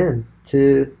relates again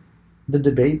to the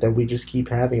debate that we just keep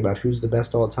having about who's the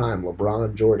best all time.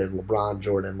 LeBron, Jordan, LeBron,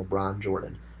 Jordan, LeBron,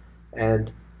 Jordan.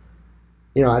 And,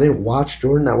 I didn't watch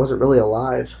Jordan. I wasn't really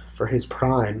alive for his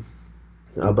prime.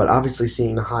 But obviously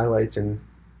seeing the highlights and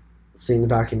seeing the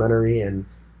documentary and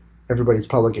everybody's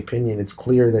public opinion, it's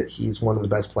clear that he's one of the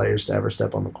best players to ever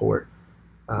step on the court.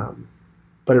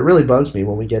 But it really bugs me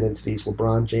when we get into these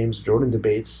LeBron James Jordan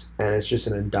debates, and it's just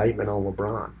an indictment on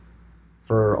LeBron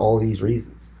for all these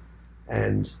reasons.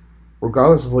 And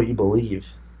regardless of what you believe,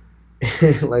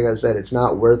 like I said, it's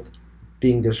not worth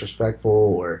being disrespectful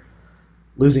or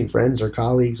losing friends or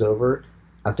colleagues over.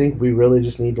 I think we really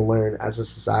just need to learn as a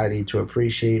society to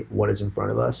appreciate what is in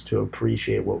front of us, to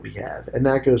appreciate what we have. And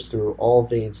that goes through all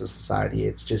veins of society.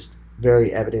 It's just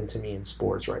very evident to me in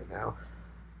sports right now.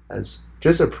 As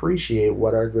just appreciate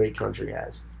what our great country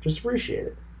has. Just appreciate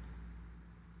it.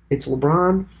 It's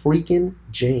LeBron freaking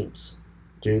James.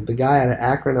 Dude, the guy out of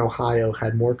Akron, Ohio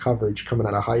had more coverage coming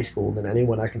out of high school than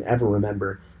anyone I can ever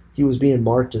remember. He was being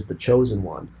marked as the chosen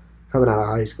one coming out of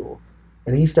high school.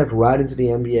 And he stepped right into the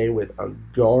NBA with a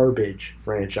garbage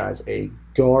franchise, a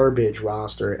garbage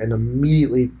roster, and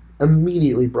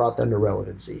immediately brought them to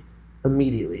relevancy.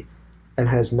 Immediately. And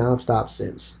has not stopped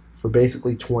since. For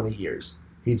basically 20 years.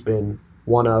 He's been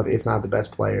one of, if not the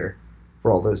best player for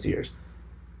all those years.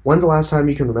 When's the last time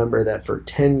you can remember that for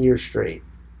 10 years straight,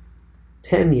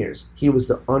 10 years, he was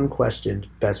the unquestioned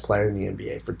best player in the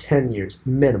NBA for 10 years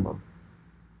minimum?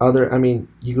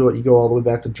 You go all the way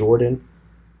back to Jordan,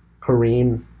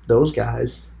 Kareem, those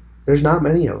guys. There's not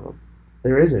many of them.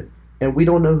 There isn't. And we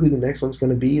don't know who the next one's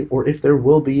going to be or if there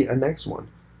will be a next one.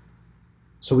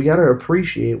 So we got to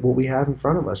appreciate what we have in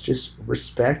front of us. Just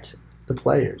respect the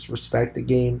players, respect the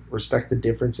game, respect the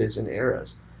differences in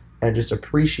eras, and just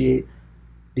appreciate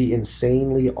the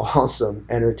insanely awesome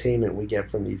entertainment we get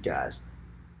from these guys.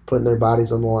 Putting their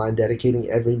bodies on the line, dedicating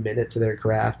every minute to their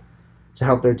craft to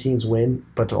help their teams win,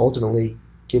 but to ultimately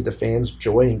give the fans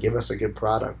joy and give us a good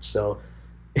product. So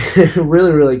it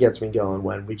really, really gets me going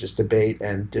when we just debate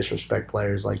and disrespect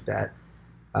players like that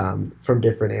from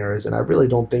different eras. And I really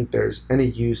don't think there's any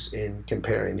use in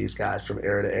comparing these guys from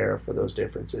era to era for those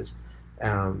differences.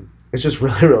 It's just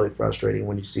really, really frustrating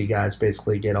when you see guys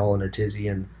basically get all in a tizzy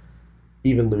and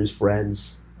even lose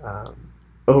friends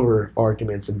over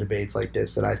arguments and debates like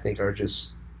this that I think are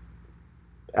just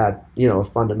at a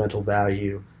fundamental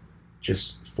value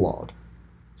just flawed.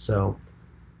 So,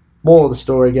 moral of the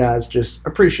story, guys, just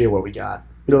appreciate what we got.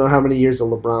 We don't know how many years of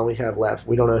LeBron we have left.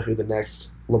 We don't know who the next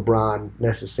LeBron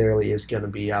necessarily is going to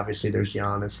be. Obviously, there's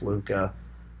Giannis, Luka,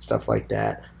 stuff like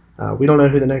that. We don't know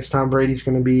who the next Tom Brady's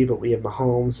going to be, but we have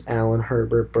Mahomes, Allen,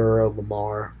 Herbert, Burrow,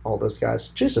 Lamar, all those guys.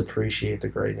 Just appreciate the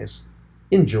greatness.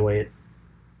 Enjoy it.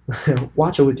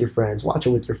 Watch it with your friends. Watch it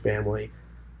with your family.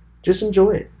 Just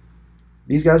enjoy it.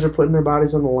 These guys are putting their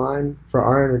bodies on the line for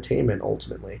our entertainment,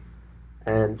 ultimately.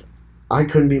 And I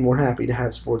couldn't be more happy to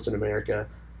have sports in America.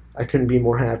 I couldn't be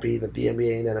more happy that the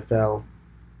NBA and NFL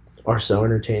are so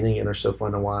entertaining and are so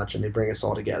fun to watch, and they bring us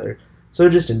all together. So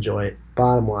just enjoy it.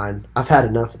 Bottom line, I've had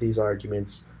enough of these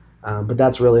arguments, but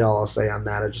that's really all I'll say on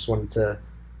that. I just wanted to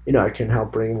I couldn't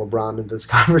help bringing LeBron into this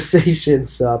conversation,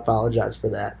 so I apologize for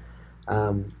that.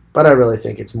 But I really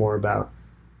think it's more about,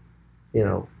 you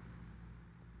know,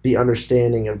 the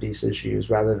understanding of these issues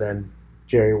rather than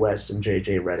Jerry West and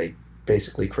JJ Redick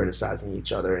basically criticizing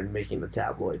each other and making the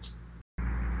tabloids.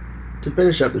 To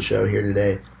finish up the show here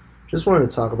today, just wanted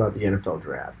to talk about the NFL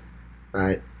draft. All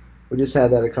right, we just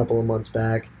had that a couple of months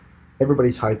back.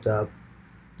 Everybody's hyped up,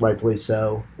 rightfully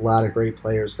so. A lot of great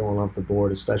players going off the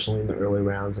board, especially in the early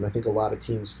rounds, and I think a lot of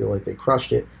teams feel like they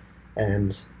crushed it.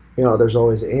 And there's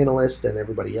always analysts and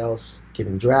everybody else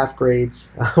giving draft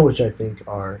grades, which I think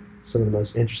are some of the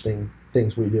most interesting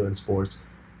things we do in sports.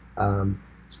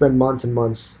 Spend months and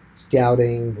months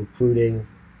scouting, recruiting,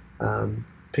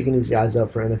 picking these guys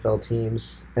up for NFL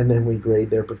teams, and then we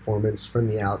grade their performance from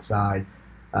the outside,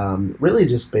 really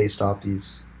just based off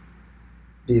these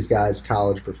guys'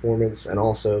 college performance and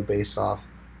also based off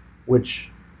which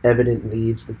evident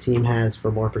needs the team has for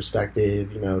more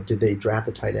perspective. Did they draft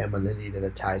a tight end when they needed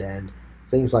a tight end?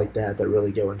 Things like that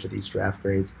really go into these draft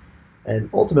grades. And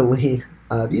ultimately,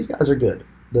 these guys are good.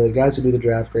 The guys who do the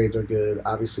draft grades are good.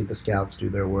 Obviously, the scouts do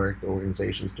their work. The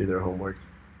organizations do their homework.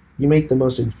 You make the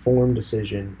most informed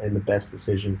decision and the best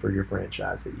decision for your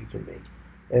franchise that you can make.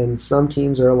 And some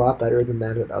teams are a lot better than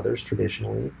that at others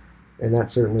traditionally, and that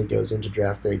certainly goes into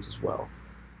draft grades as well.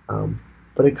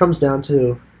 But it comes down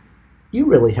to, you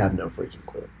really have no freaking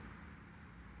clue.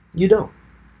 You don't.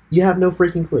 You have no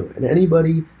freaking clue. And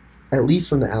anybody, at least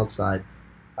from the outside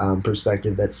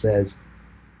perspective, that says,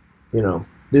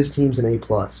 this team's an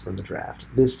A+ from the draft,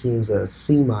 this team's a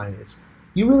C-,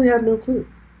 you really have no clue.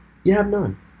 You have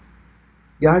none.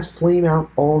 Guys flame out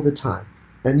all the time,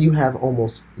 and you have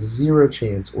almost zero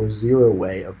chance or zero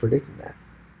way of predicting that.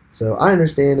 So I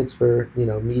understand it's for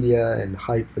media and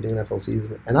hype for the NFL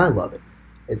season, and I love it.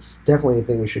 It's definitely a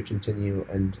thing we should continue,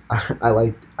 and I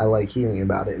like hearing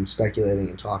about it and speculating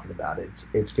and talking about it.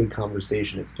 It's good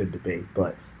conversation, it's good debate,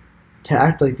 but to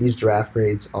act like these draft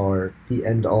grades are the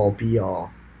end-all, be-all,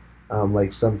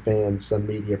 like some fans, some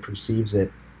media perceives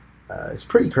it, it's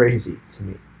pretty crazy to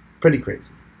me. Pretty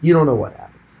crazy. You don't know what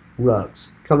happens.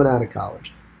 Ruggs, coming out of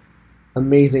college.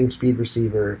 Amazing speed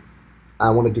receiver. I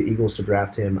wanted the Eagles to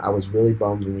draft him. I was really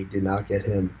bummed when we did not get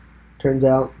him. Turns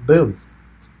out, boom,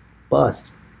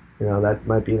 bust. That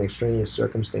might be an extraneous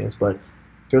circumstance, but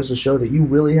goes to show that you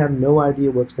really have no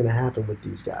idea what's going to happen with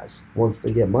these guys. Once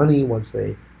they get money, once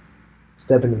they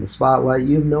step into the spotlight,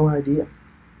 you have no idea.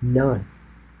 None.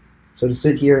 So to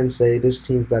sit here and say this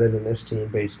team's better than this team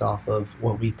based off of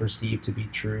what we perceive to be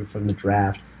true from the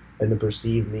draft and the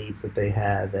perceived needs that they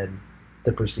have and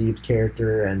the perceived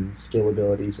character and skill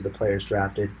abilities of the players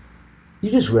drafted, you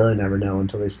just really never know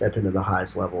until they step into the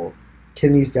highest level.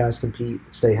 Can these guys compete,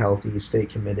 stay healthy, stay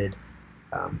committed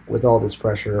with all this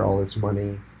pressure, all this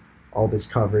money, all this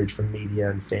coverage from media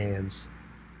and fans?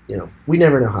 We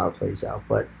never know how it plays out,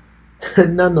 but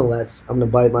nonetheless, I'm going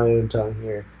to bite my own tongue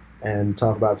here and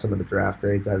talk about some of the draft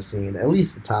grades I've seen, at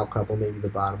least the top couple, maybe the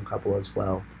bottom couple as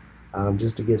well,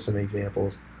 just to give some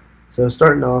examples. So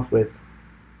starting off with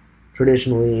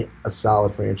traditionally a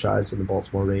solid franchise in the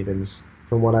Baltimore Ravens.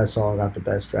 From what I saw, got the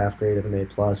best draft grade of an A+.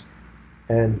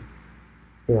 And,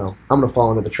 I'm going to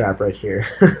fall into the trap right here.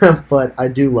 But I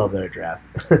do love their draft.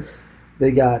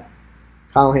 They got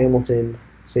Kyle Hamilton,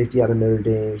 safety out of Notre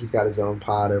Dame. He's got his own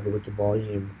pod over with the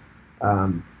volume.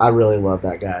 I really love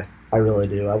that guy. I really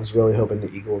do. I was really hoping the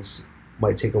Eagles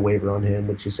might take a waiver on him,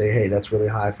 which you say, hey, that's really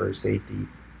high for a safety.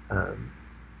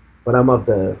 But I'm of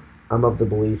the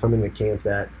belief, I'm in the camp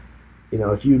that,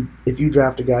 if you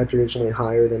draft a guy traditionally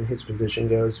higher than his position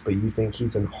goes, but you think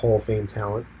he's a Hall of Fame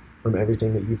talent from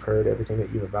everything that you've heard, everything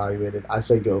that you've evaluated, I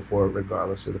say go for it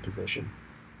regardless of the position.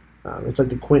 It's like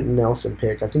the Quentin Nelson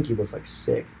pick. I think he was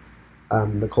sick.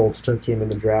 The Colts took him in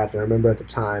the draft, and I remember at the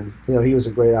time, he was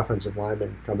a great offensive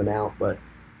lineman coming out, but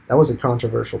that was a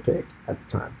controversial pick at the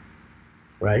time,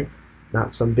 right?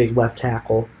 Not some big left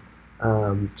tackle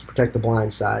to protect the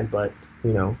blind side, but,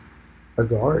 a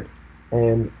guard.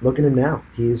 And look at him now.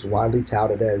 He's widely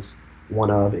touted as one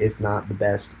of, if not the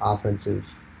best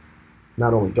offensive,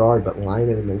 not only guard, but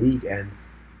lineman in the league. And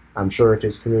I'm sure if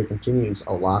his career continues,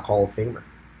 a lock Hall of Famer.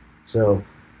 So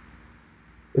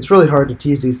it's really hard to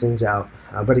tease these things out.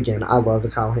 But again, I love the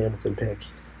Kyle Hamilton pick.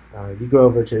 You go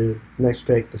over to next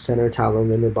pick, the center, Tyler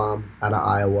Linderbaum out of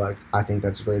Iowa. I think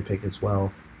that's a great pick as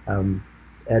well.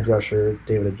 Edge rusher,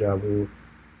 David Ajabu.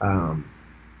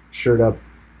 Shored up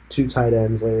 2 tight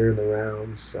ends later in the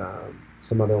rounds.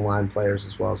 Some other line players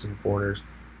as well, some corners.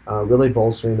 Really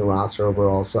bolstering the roster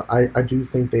overall. So I do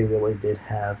think they really did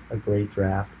have a great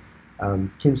draft,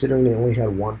 considering they only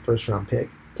had 1 first-round pick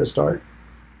to start.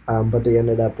 But they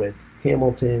ended up with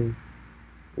Hamilton,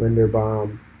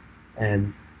 Linderbaum,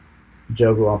 and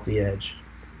Jogo off the edge,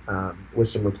 with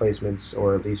some replacements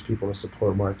or at least people to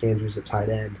support Mark Andrews at tight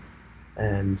end,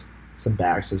 and some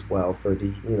backs as well for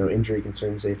the injury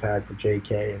concerns they've had for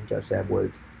J.K. and Gus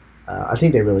Edwards. I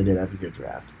think they really did have a good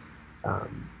draft.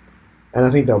 And I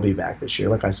think they'll be back this year.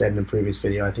 Like I said in the previous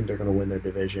video, I think they're going to win their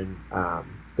division.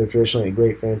 They're traditionally a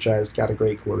great franchise, got a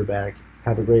great quarterback,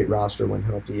 have a great roster when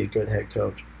healthy, a good head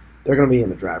coach. They're going to be in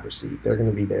the driver's seat. They're going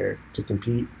to be there to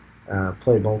compete,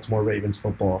 play Baltimore Ravens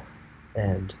football,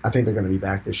 and I think they're going to be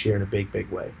back this year in a big, big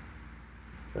way.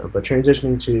 But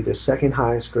transitioning to the second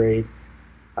highest grade,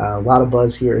 a lot of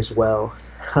buzz here as well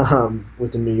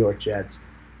with the New York Jets.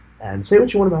 And say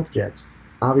what you want about the Jets.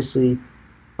 Obviously,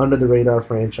 under-the-radar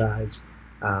franchise,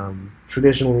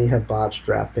 traditionally have botched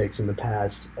draft picks in the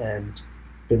past and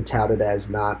been touted as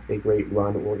not a great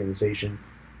run organization.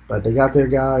 But they got their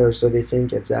guy, or so they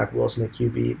think, at Zach Wilson at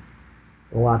QB.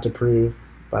 A lot to prove,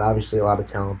 but obviously a lot of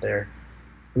talent there.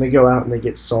 And they go out and they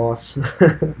get Sauce,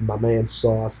 my man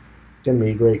Sauce. Going to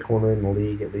be a great corner in the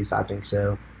league, at least I think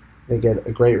so. They get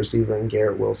a great receiver in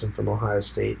Garrett Wilson from Ohio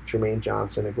State, Jermaine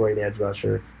Johnson, a great edge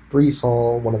rusher, Breece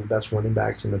Hall, one of the best running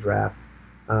backs in the draft,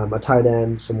 a tight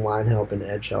end, some line help, and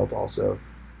edge help also.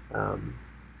 I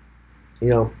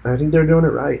think they're doing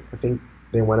it right. I think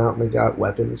they went out and they got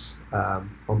weapons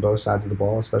on both sides of the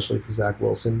ball, especially for Zach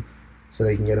Wilson, so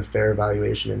they can get a fair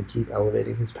evaluation and keep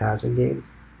elevating his passing game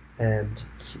and,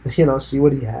 see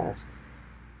what he has.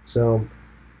 So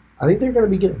I think they're going to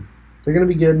be good. They're going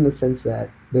to be good in the sense that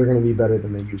they're going to be better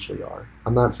than they usually are.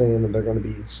 I'm not saying that they're going to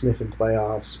be sniffing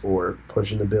playoffs or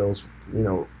pushing the Bills,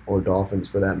 or Dolphins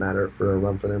for that matter, for a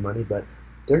run for their money, but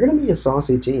they're going to be a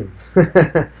saucy team.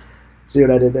 See what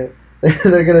I did there?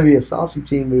 They're going to be a saucy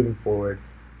team moving forward.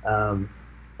 And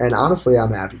honestly,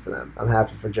 I'm happy for them. I'm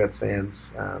happy for Jets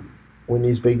fans. When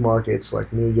these big markets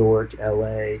like New York,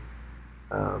 LA,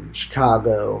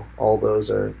 Chicago, all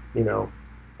those are,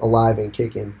 alive and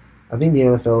kicking, I think the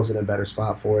NFL is in a better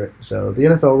spot for it. So the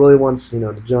NFL really wants,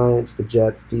 the Giants, the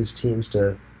Jets, these teams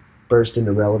to burst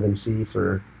into relevancy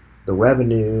for the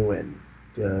revenue and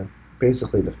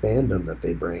basically the fandom that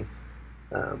they bring.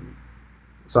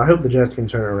 So I hope the Jets can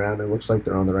turn around. It looks like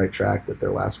they're on the right track with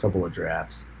their last couple of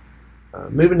drafts.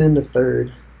 Moving into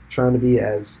third, trying to be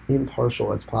as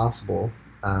impartial as possible,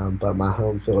 but my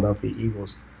home Philadelphia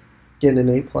Eagles getting an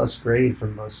A+ grade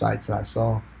from most sites that I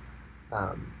saw.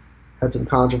 Had some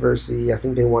controversy. I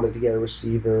think they wanted to get a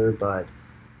receiver, but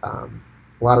a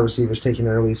lot of receivers taken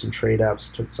early, some trade-ups,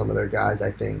 took some of their guys,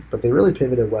 I think. But they really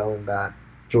pivoted well and got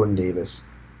Jordan Davis,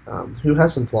 who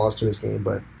has some flaws to his game,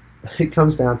 but it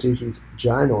comes down to he's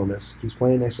ginormous. He's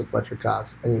playing next to Fletcher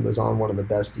Cox, and he was on one of the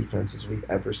best defenses we've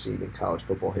ever seen in college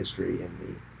football history in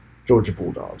the Georgia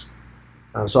Bulldogs.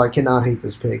 So I cannot hate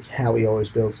this pick. How he always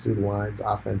builds through the lines,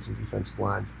 offense and defensive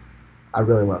lines. I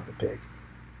really love the pick.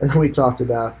 And then we talked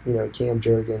about, Cam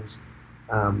Jurgens.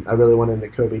 I really went into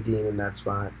Kobe Dean in that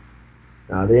spot.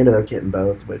 They ended up getting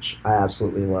both, which I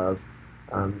absolutely love.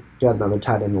 Got another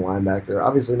tight end and linebacker.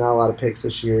 Obviously not a lot of picks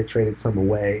this year. Traded some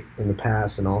away in the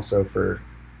past and also for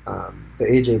the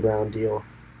A.J. Brown deal,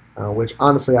 which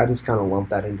honestly I just kind of lump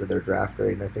that into their draft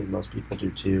grade, and I think most people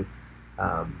do too.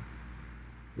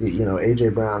 A.J.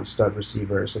 Brown, stud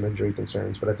receiver, some injury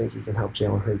concerns, but I think he can help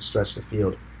Jalen Hurts stretch the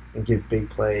field and give big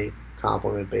play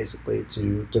compliment basically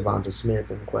to Devonta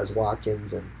Smith and Quez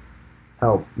Watkins and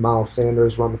help Miles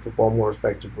Sanders run the football more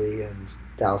effectively and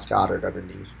Dallas Goedert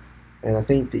underneath. And I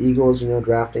think the Eagles,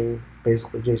 drafting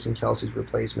basically Jason Kelsey's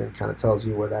replacement kind of tells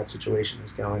you where that situation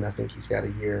is going. I think he's got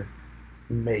a year,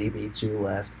 maybe two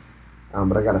left,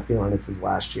 but I got a feeling it's his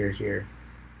last year here.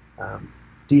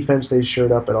 Defense, they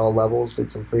shored up at all levels, did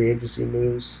some free agency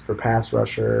moves for pass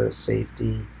rusher,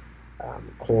 safety,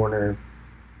 corner.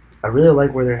 I really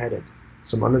like where they're headed.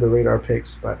 Some under-the-radar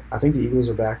picks, but I think the Eagles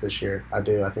are back this year. I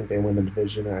do. I think they win the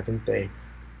division, and I think they,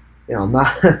 I'm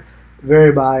not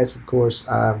very biased, of course.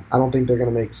 I don't think they're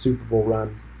going to make a Super Bowl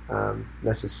run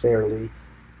necessarily.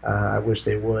 I wish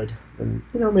they would. And,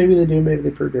 maybe they do, maybe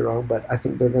they prove me wrong, but I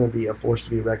think they're going to be a force to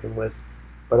be reckoned with.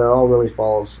 But it all really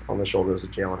falls on the shoulders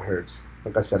of Jalen Hurts.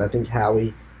 Like I said, I think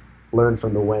Howie learned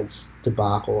from the Wentz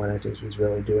debacle, and I think he's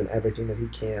really doing everything that he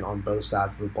can on both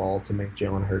sides of the ball to make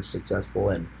Jalen Hurts successful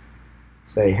and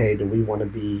say, hey, do we want to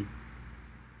be,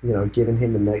 giving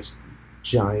him the next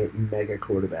giant mega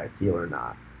quarterback deal or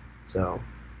not? So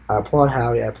I applaud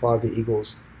Howie. I applaud the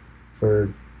Eagles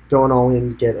for going all in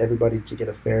to get everybody to get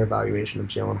a fair evaluation of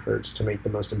Jalen Hurts to make the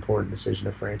most important decision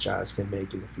a franchise can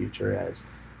make in the future as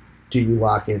do you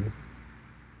lock in,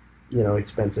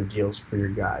 expensive deals for your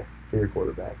guy, for your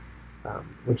quarterback,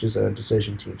 which is a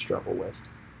decision teams struggle with.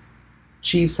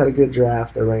 Chiefs had a good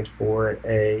draft. They're ranked 4 at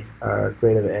A,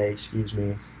 grade of A, excuse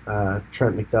me.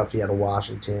 Trent McDuffie out of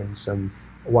Washington, some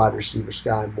wide receiver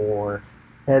Sky Moore,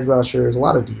 edge rushers, a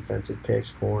lot of defensive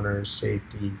picks, corners,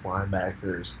 safeties,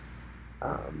 linebackers,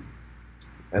 um,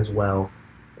 as well.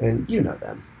 And you know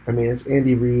them. I mean, it's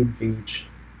Andy Reid, Veach,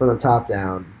 from the top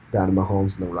down to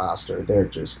Mahomes and the roster. They're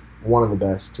just one of the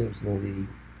best teams in the league.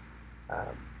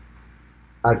 Um,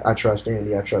 I trust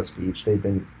Andy. I trust Veach. They've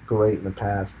been great in the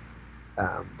past.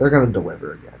 They're going to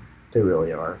deliver again. They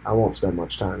really are. I won't spend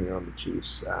much time here on the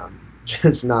Chiefs.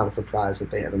 Just not a surprise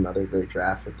that they had another great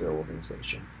draft with their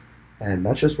organization. And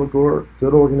that's just what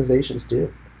good organizations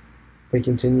do. They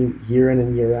continue year in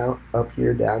and year out, up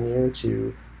year, down year,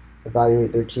 to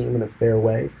evaluate their team in a fair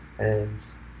way and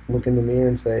look in the mirror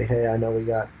and say, hey, I know we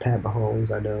got Pat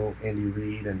Mahomes, I know Andy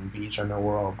Reid and Veach, I know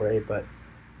we're all great, but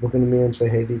look in the mirror and say,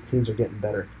 hey, these teams are getting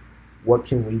better. What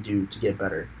can we do to get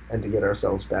better and to get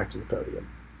ourselves back to the podium?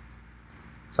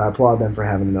 So I applaud them for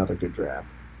having another good draft.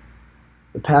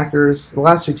 The Packers, the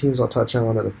last 2 teams I'll touch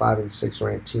on are the 5 and 6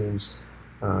 ranked teams.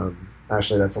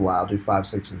 Actually, that's allowed. Do 5,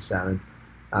 6, and 7.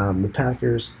 The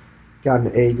Packers got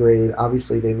an A grade.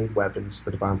 Obviously, they need weapons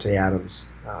for Devontae Adams.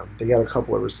 They got a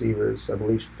couple of receivers, I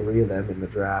believe 3 of them in the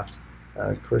draft.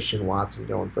 Christian Watson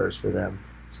going first for them.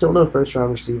 Still no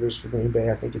first-round receivers for Green Bay.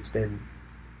 I think it's been,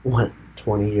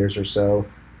 20 years or so,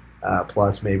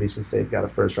 plus maybe, since they've got a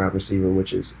first-round receiver,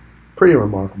 which is pretty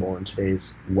remarkable in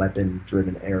today's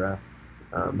weapon-driven era.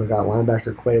 We got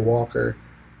linebacker Quay Walker.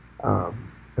 I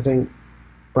think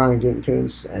Brian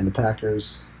Gutekunst and the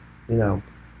Packers,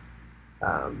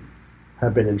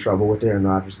 have been in trouble with Aaron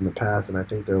Rodgers in the past, and I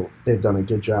think they've done a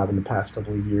good job in the past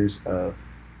couple of years of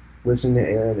listening to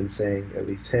Aaron and saying at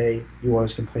least, hey, you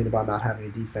always complain about not having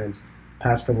a defense.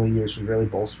 Past couple of years, we really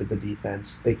bolstered the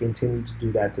defense. They continue to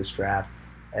do that this draft,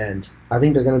 and I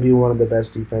think they're going to be one of the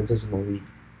best defenses in the league.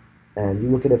 And you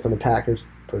look at it from the Packers'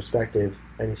 perspective,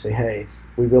 and you say, hey,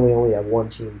 we really only have one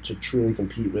team to truly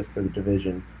compete with for the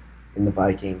division in the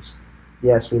Vikings.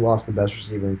 Yes, we lost the best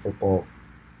receiver in football,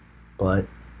 but,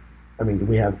 I mean,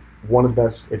 we have one of the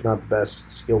best, if not the best,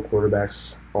 skilled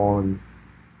quarterbacks on,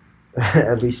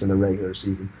 at least in the regular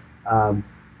season, on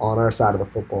our side of the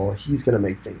football. He's going to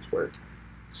make things work.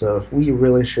 So if we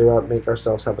really show up, make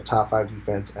ourselves have a top 5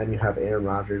 defense, and you have Aaron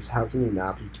Rodgers, how can you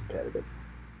not be competitive?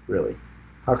 Really?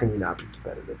 How can you not be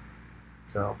competitive?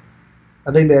 So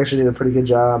I think they actually did a pretty good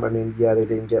job. I mean, yeah, they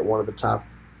didn't get one of the top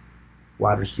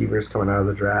wide receivers coming out of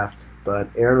the draft, but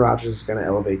Aaron Rodgers is going to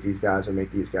elevate these guys and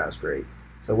make these guys great.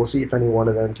 So we'll see if any one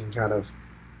of them can kind of,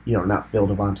 not fill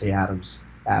Devontae Adams'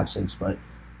 absence, but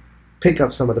pick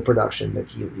up some of the production that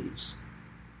he leaves.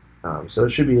 So it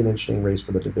should be an interesting race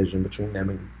for the division between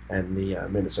them and the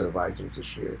Minnesota Vikings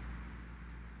this year.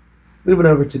 Moving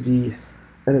over to the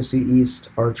NFC East,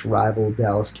 arch rival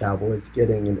Dallas Cowboys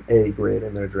getting an A grade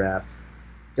in their draft.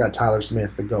 Got Tyler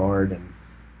Smith, the guard, and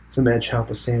some edge help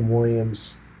with Sam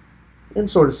Williams, and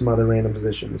sort of some other random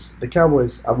positions. The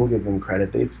Cowboys, I will give them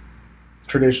credit. They've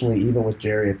traditionally, even with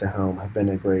Jerry at the helm, have been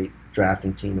a great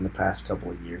drafting team in the past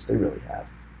couple of years. They really have.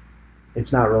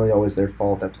 It's not really always their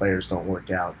fault that players don't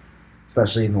work out,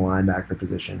 especially in the linebacker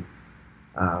position,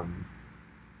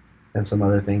 and some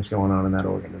other things going on in that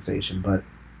organization. But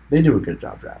they do a good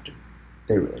job drafting.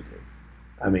 They really do.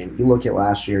 I mean, you look at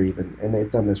last year even, and they've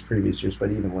done this previous years,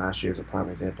 but even last year is a prime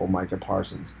example, Micah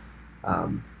Parsons.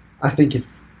 I think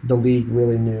if the league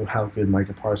really knew how good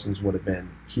Micah Parsons would have been,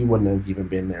 he wouldn't have even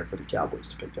been there for the Cowboys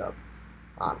to pick up,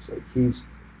 honestly. He's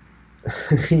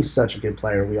such a good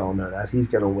player. We all know that. He's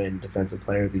going to win Defensive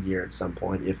Player of the Year at some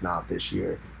point, if not this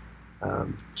year.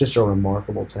 Just a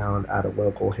remarkable talent out of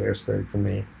local Harrisburg for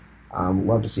me.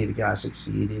 Love to see the guy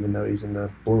succeed, even though he's in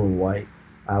the blue and white.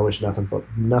 I wish nothing but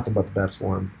the best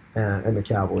for him, and the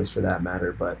Cowboys for that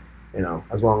matter. But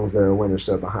as long as they're a winner,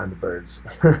 so behind the birds,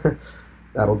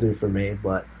 that'll do for me.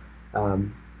 But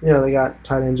they got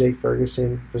tight end Jake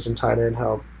Ferguson for some tight end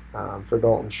help for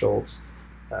Dalton Schultz.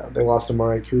 They lost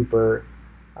Amari Cooper,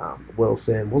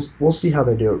 Wilson. We'll see how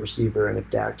they do at receiver, and if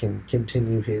Dak can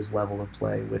continue his level of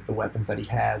play with the weapons that he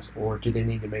has, or do they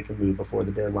need to make a move before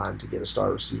the deadline to get a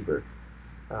star receiver?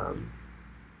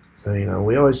 So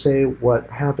we always say what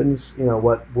happens,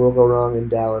 what will go wrong in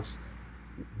Dallas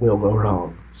will go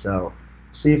wrong. So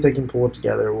see if they can pull it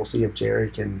together. We'll see if Jerry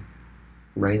can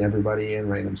rein everybody in,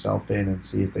 rein himself in, and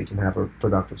see if they can have a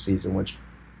productive season, which,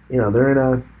 they're in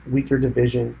a weaker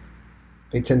division.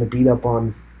 They tend to beat up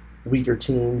on weaker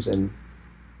teams, and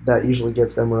that usually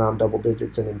gets them around double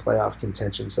digits and in playoff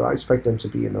contention. So I expect them to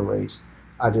be in the race.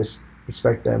 I just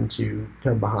expect them to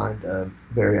come behind a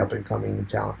very up-and-coming and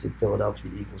talented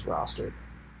Philadelphia Eagles roster.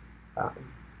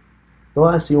 The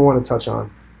last team I want to touch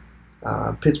on,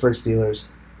 Pittsburgh Steelers.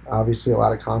 Obviously, a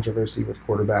lot of controversy with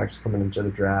quarterbacks coming into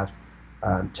the draft.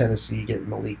 Tennessee getting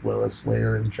Malik Willis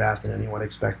later in the draft than anyone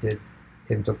expected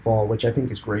him to fall, which I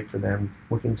think is great for them,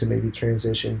 looking to maybe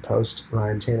transition post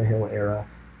Ryan Tannehill era.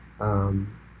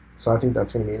 So I think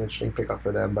that's going to be an interesting pickup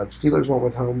for them. But Steelers went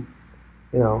with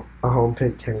a home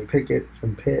pick, Kenny Pickett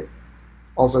from Pitt.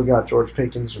 Also got George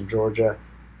Pickens from Georgia,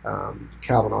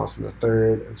 Calvin Austin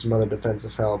III, and some other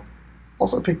defensive help.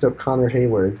 Also picked up Connor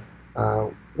Hayward,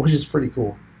 which is pretty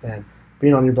cool. And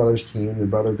being on your brother's team, your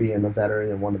brother being a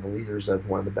veteran and one of the leaders of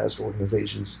one of the best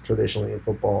organizations traditionally in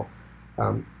football.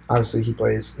 Obviously,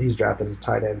 he's drafted as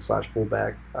tight end /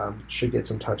 fullback. Should get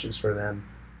some touches for them.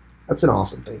 That's an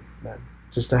awesome thing, man.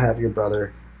 Just to have your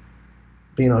brother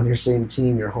being on your same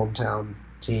team, your hometown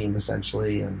team,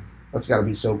 essentially, and that's got to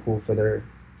be so cool for their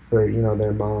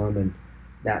mom and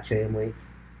that family.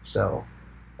 So,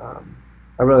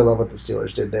 I really love what the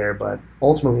Steelers did there, but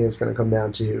ultimately it's going to come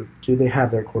down to, do they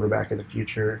have their quarterback of the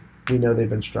future? We know they've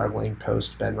been struggling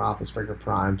post Ben Roethlisberger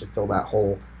prime to fill that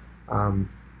hole.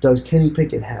 Does Kenny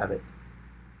Pickett have it?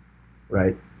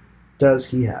 Right? Does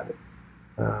he have it?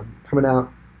 Coming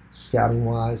out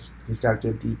scouting-wise, he's got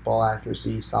good deep ball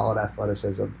accuracy, solid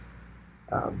athleticism.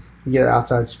 You get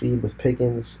outside speed with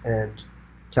Pickens and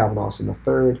Calvin Austin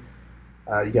III.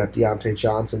 You got Deontay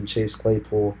Johnson, Chase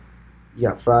Claypool. You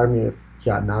got Freiermuth. You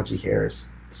got Najee Harris.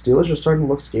 The Steelers are starting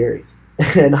to look scary.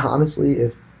 And honestly,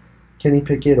 if Kenny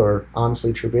Pickett or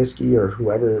honestly Trubisky or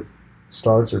whoever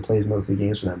starts or plays most of the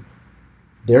games for them,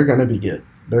 they're going to be good.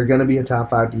 They're going to be a top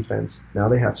 5 defense. Now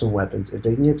they have some weapons. If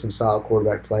they can get some solid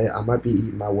quarterback play, I might be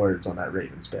eating my words on that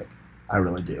Ravens pick. I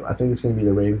really do. I think it's going to be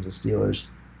the Ravens and Steelers.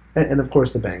 And of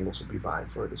course, the Bengals will be vying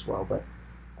for it as well. But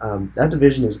that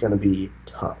division is going to be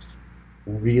tough.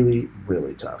 Really,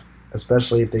 really tough.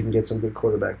 Especially if they can get some good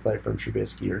quarterback play from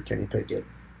Trubisky or Kenny Pickett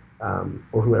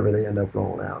or whoever they end up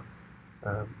rolling out.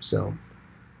 So,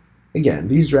 again,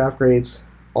 these draft grades,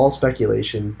 all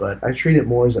speculation, but I treat it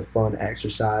more as a fun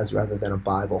exercise rather than a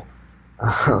Bible.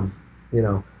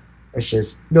 It's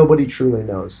just nobody truly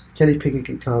knows. Kenny Pickett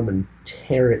could come and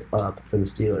tear it up for the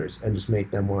Steelers and just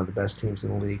make them one of the best teams in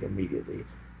the league immediately.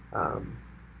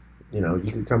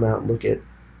 You could come out and look at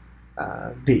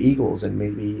the Eagles and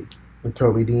maybe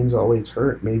Kobe Dean's always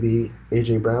hurt. Maybe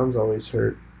A.J. Brown's always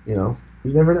hurt. You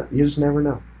never know. You just never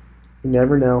know. You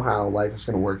never know how life is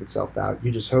going to work itself out.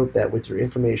 You just hope that with your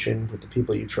information, with the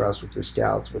people you trust, with your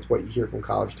scouts, with what you hear from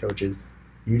college coaches,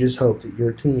 you just hope that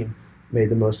your team made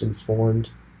the most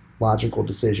informed, logical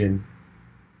decision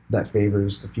that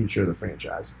favors the future of the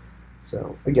franchise.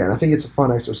 So, again, I think it's a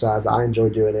fun exercise. I enjoy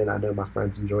doing it. I know my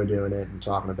friends enjoy doing it and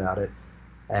talking about it.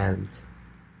 And,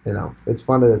 it's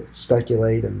fun to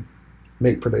speculate and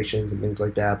make predictions and things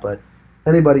like that. But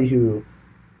anybody who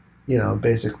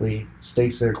basically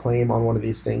stakes their claim on one of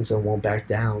these things and won't back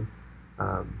down,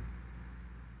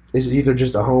 is either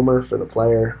just a homer for the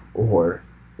player or,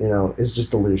 is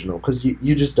just delusional because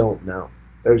you just don't know.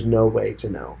 There's no way to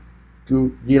know.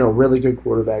 Really good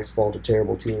quarterbacks fall to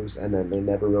terrible teams and then they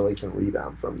never really can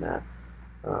rebound from that.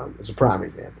 It's a prime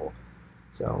example.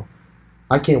 So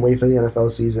I can't wait for the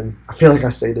NFL season. I feel like I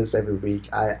say this every week.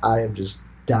 I am just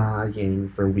dying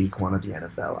for week 1 of the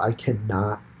NFL. I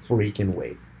cannot freaking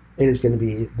wait. It is going to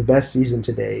be the best season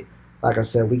to date. Like I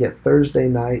said, we get Thursday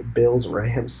night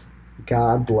Bills-Rams.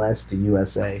 God bless the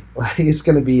USA. It's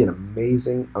going to be an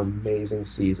amazing, amazing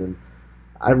season.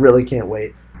 I really can't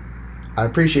wait. I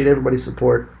appreciate everybody's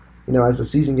support. As the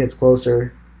season gets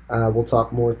closer, we'll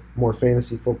talk more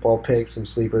fantasy football picks, some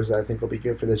sleepers that I think will be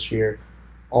good for this year.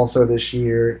 Also this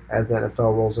year, as the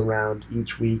NFL rolls around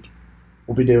each week,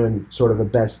 we'll be doing sort of a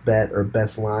best bet or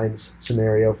best lines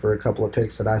scenario for a couple of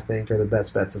picks that I think are the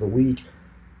best bets of the week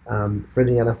for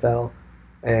the NFL.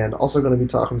 And also going to be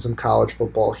talking some college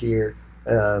football here,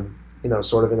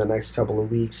 sort of in the next couple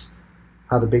of weeks,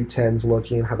 how the Big Ten's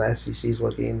looking, how the SEC's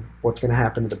looking, what's going to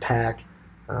happen to the Pac,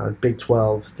 Big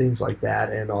 12, things like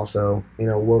that. And also,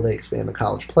 will they expand the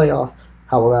college playoff?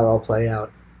 How will that all play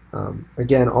out?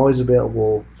 Again, always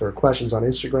available for questions on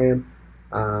Instagram.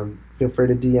 Feel free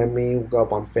to DM me. We'll go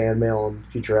up on fan mail on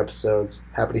future episodes.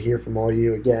 Happy to hear from all of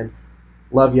you. Again,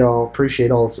 love y'all. Appreciate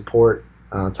all the support.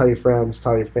 Tell your friends,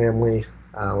 tell your family.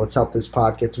 Let's help this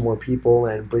pod get to more people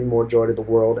and bring more joy to the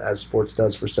world as sports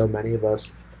does for so many of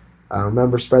us.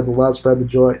 Remember, spread the love, spread the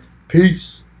joy.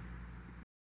 Peace.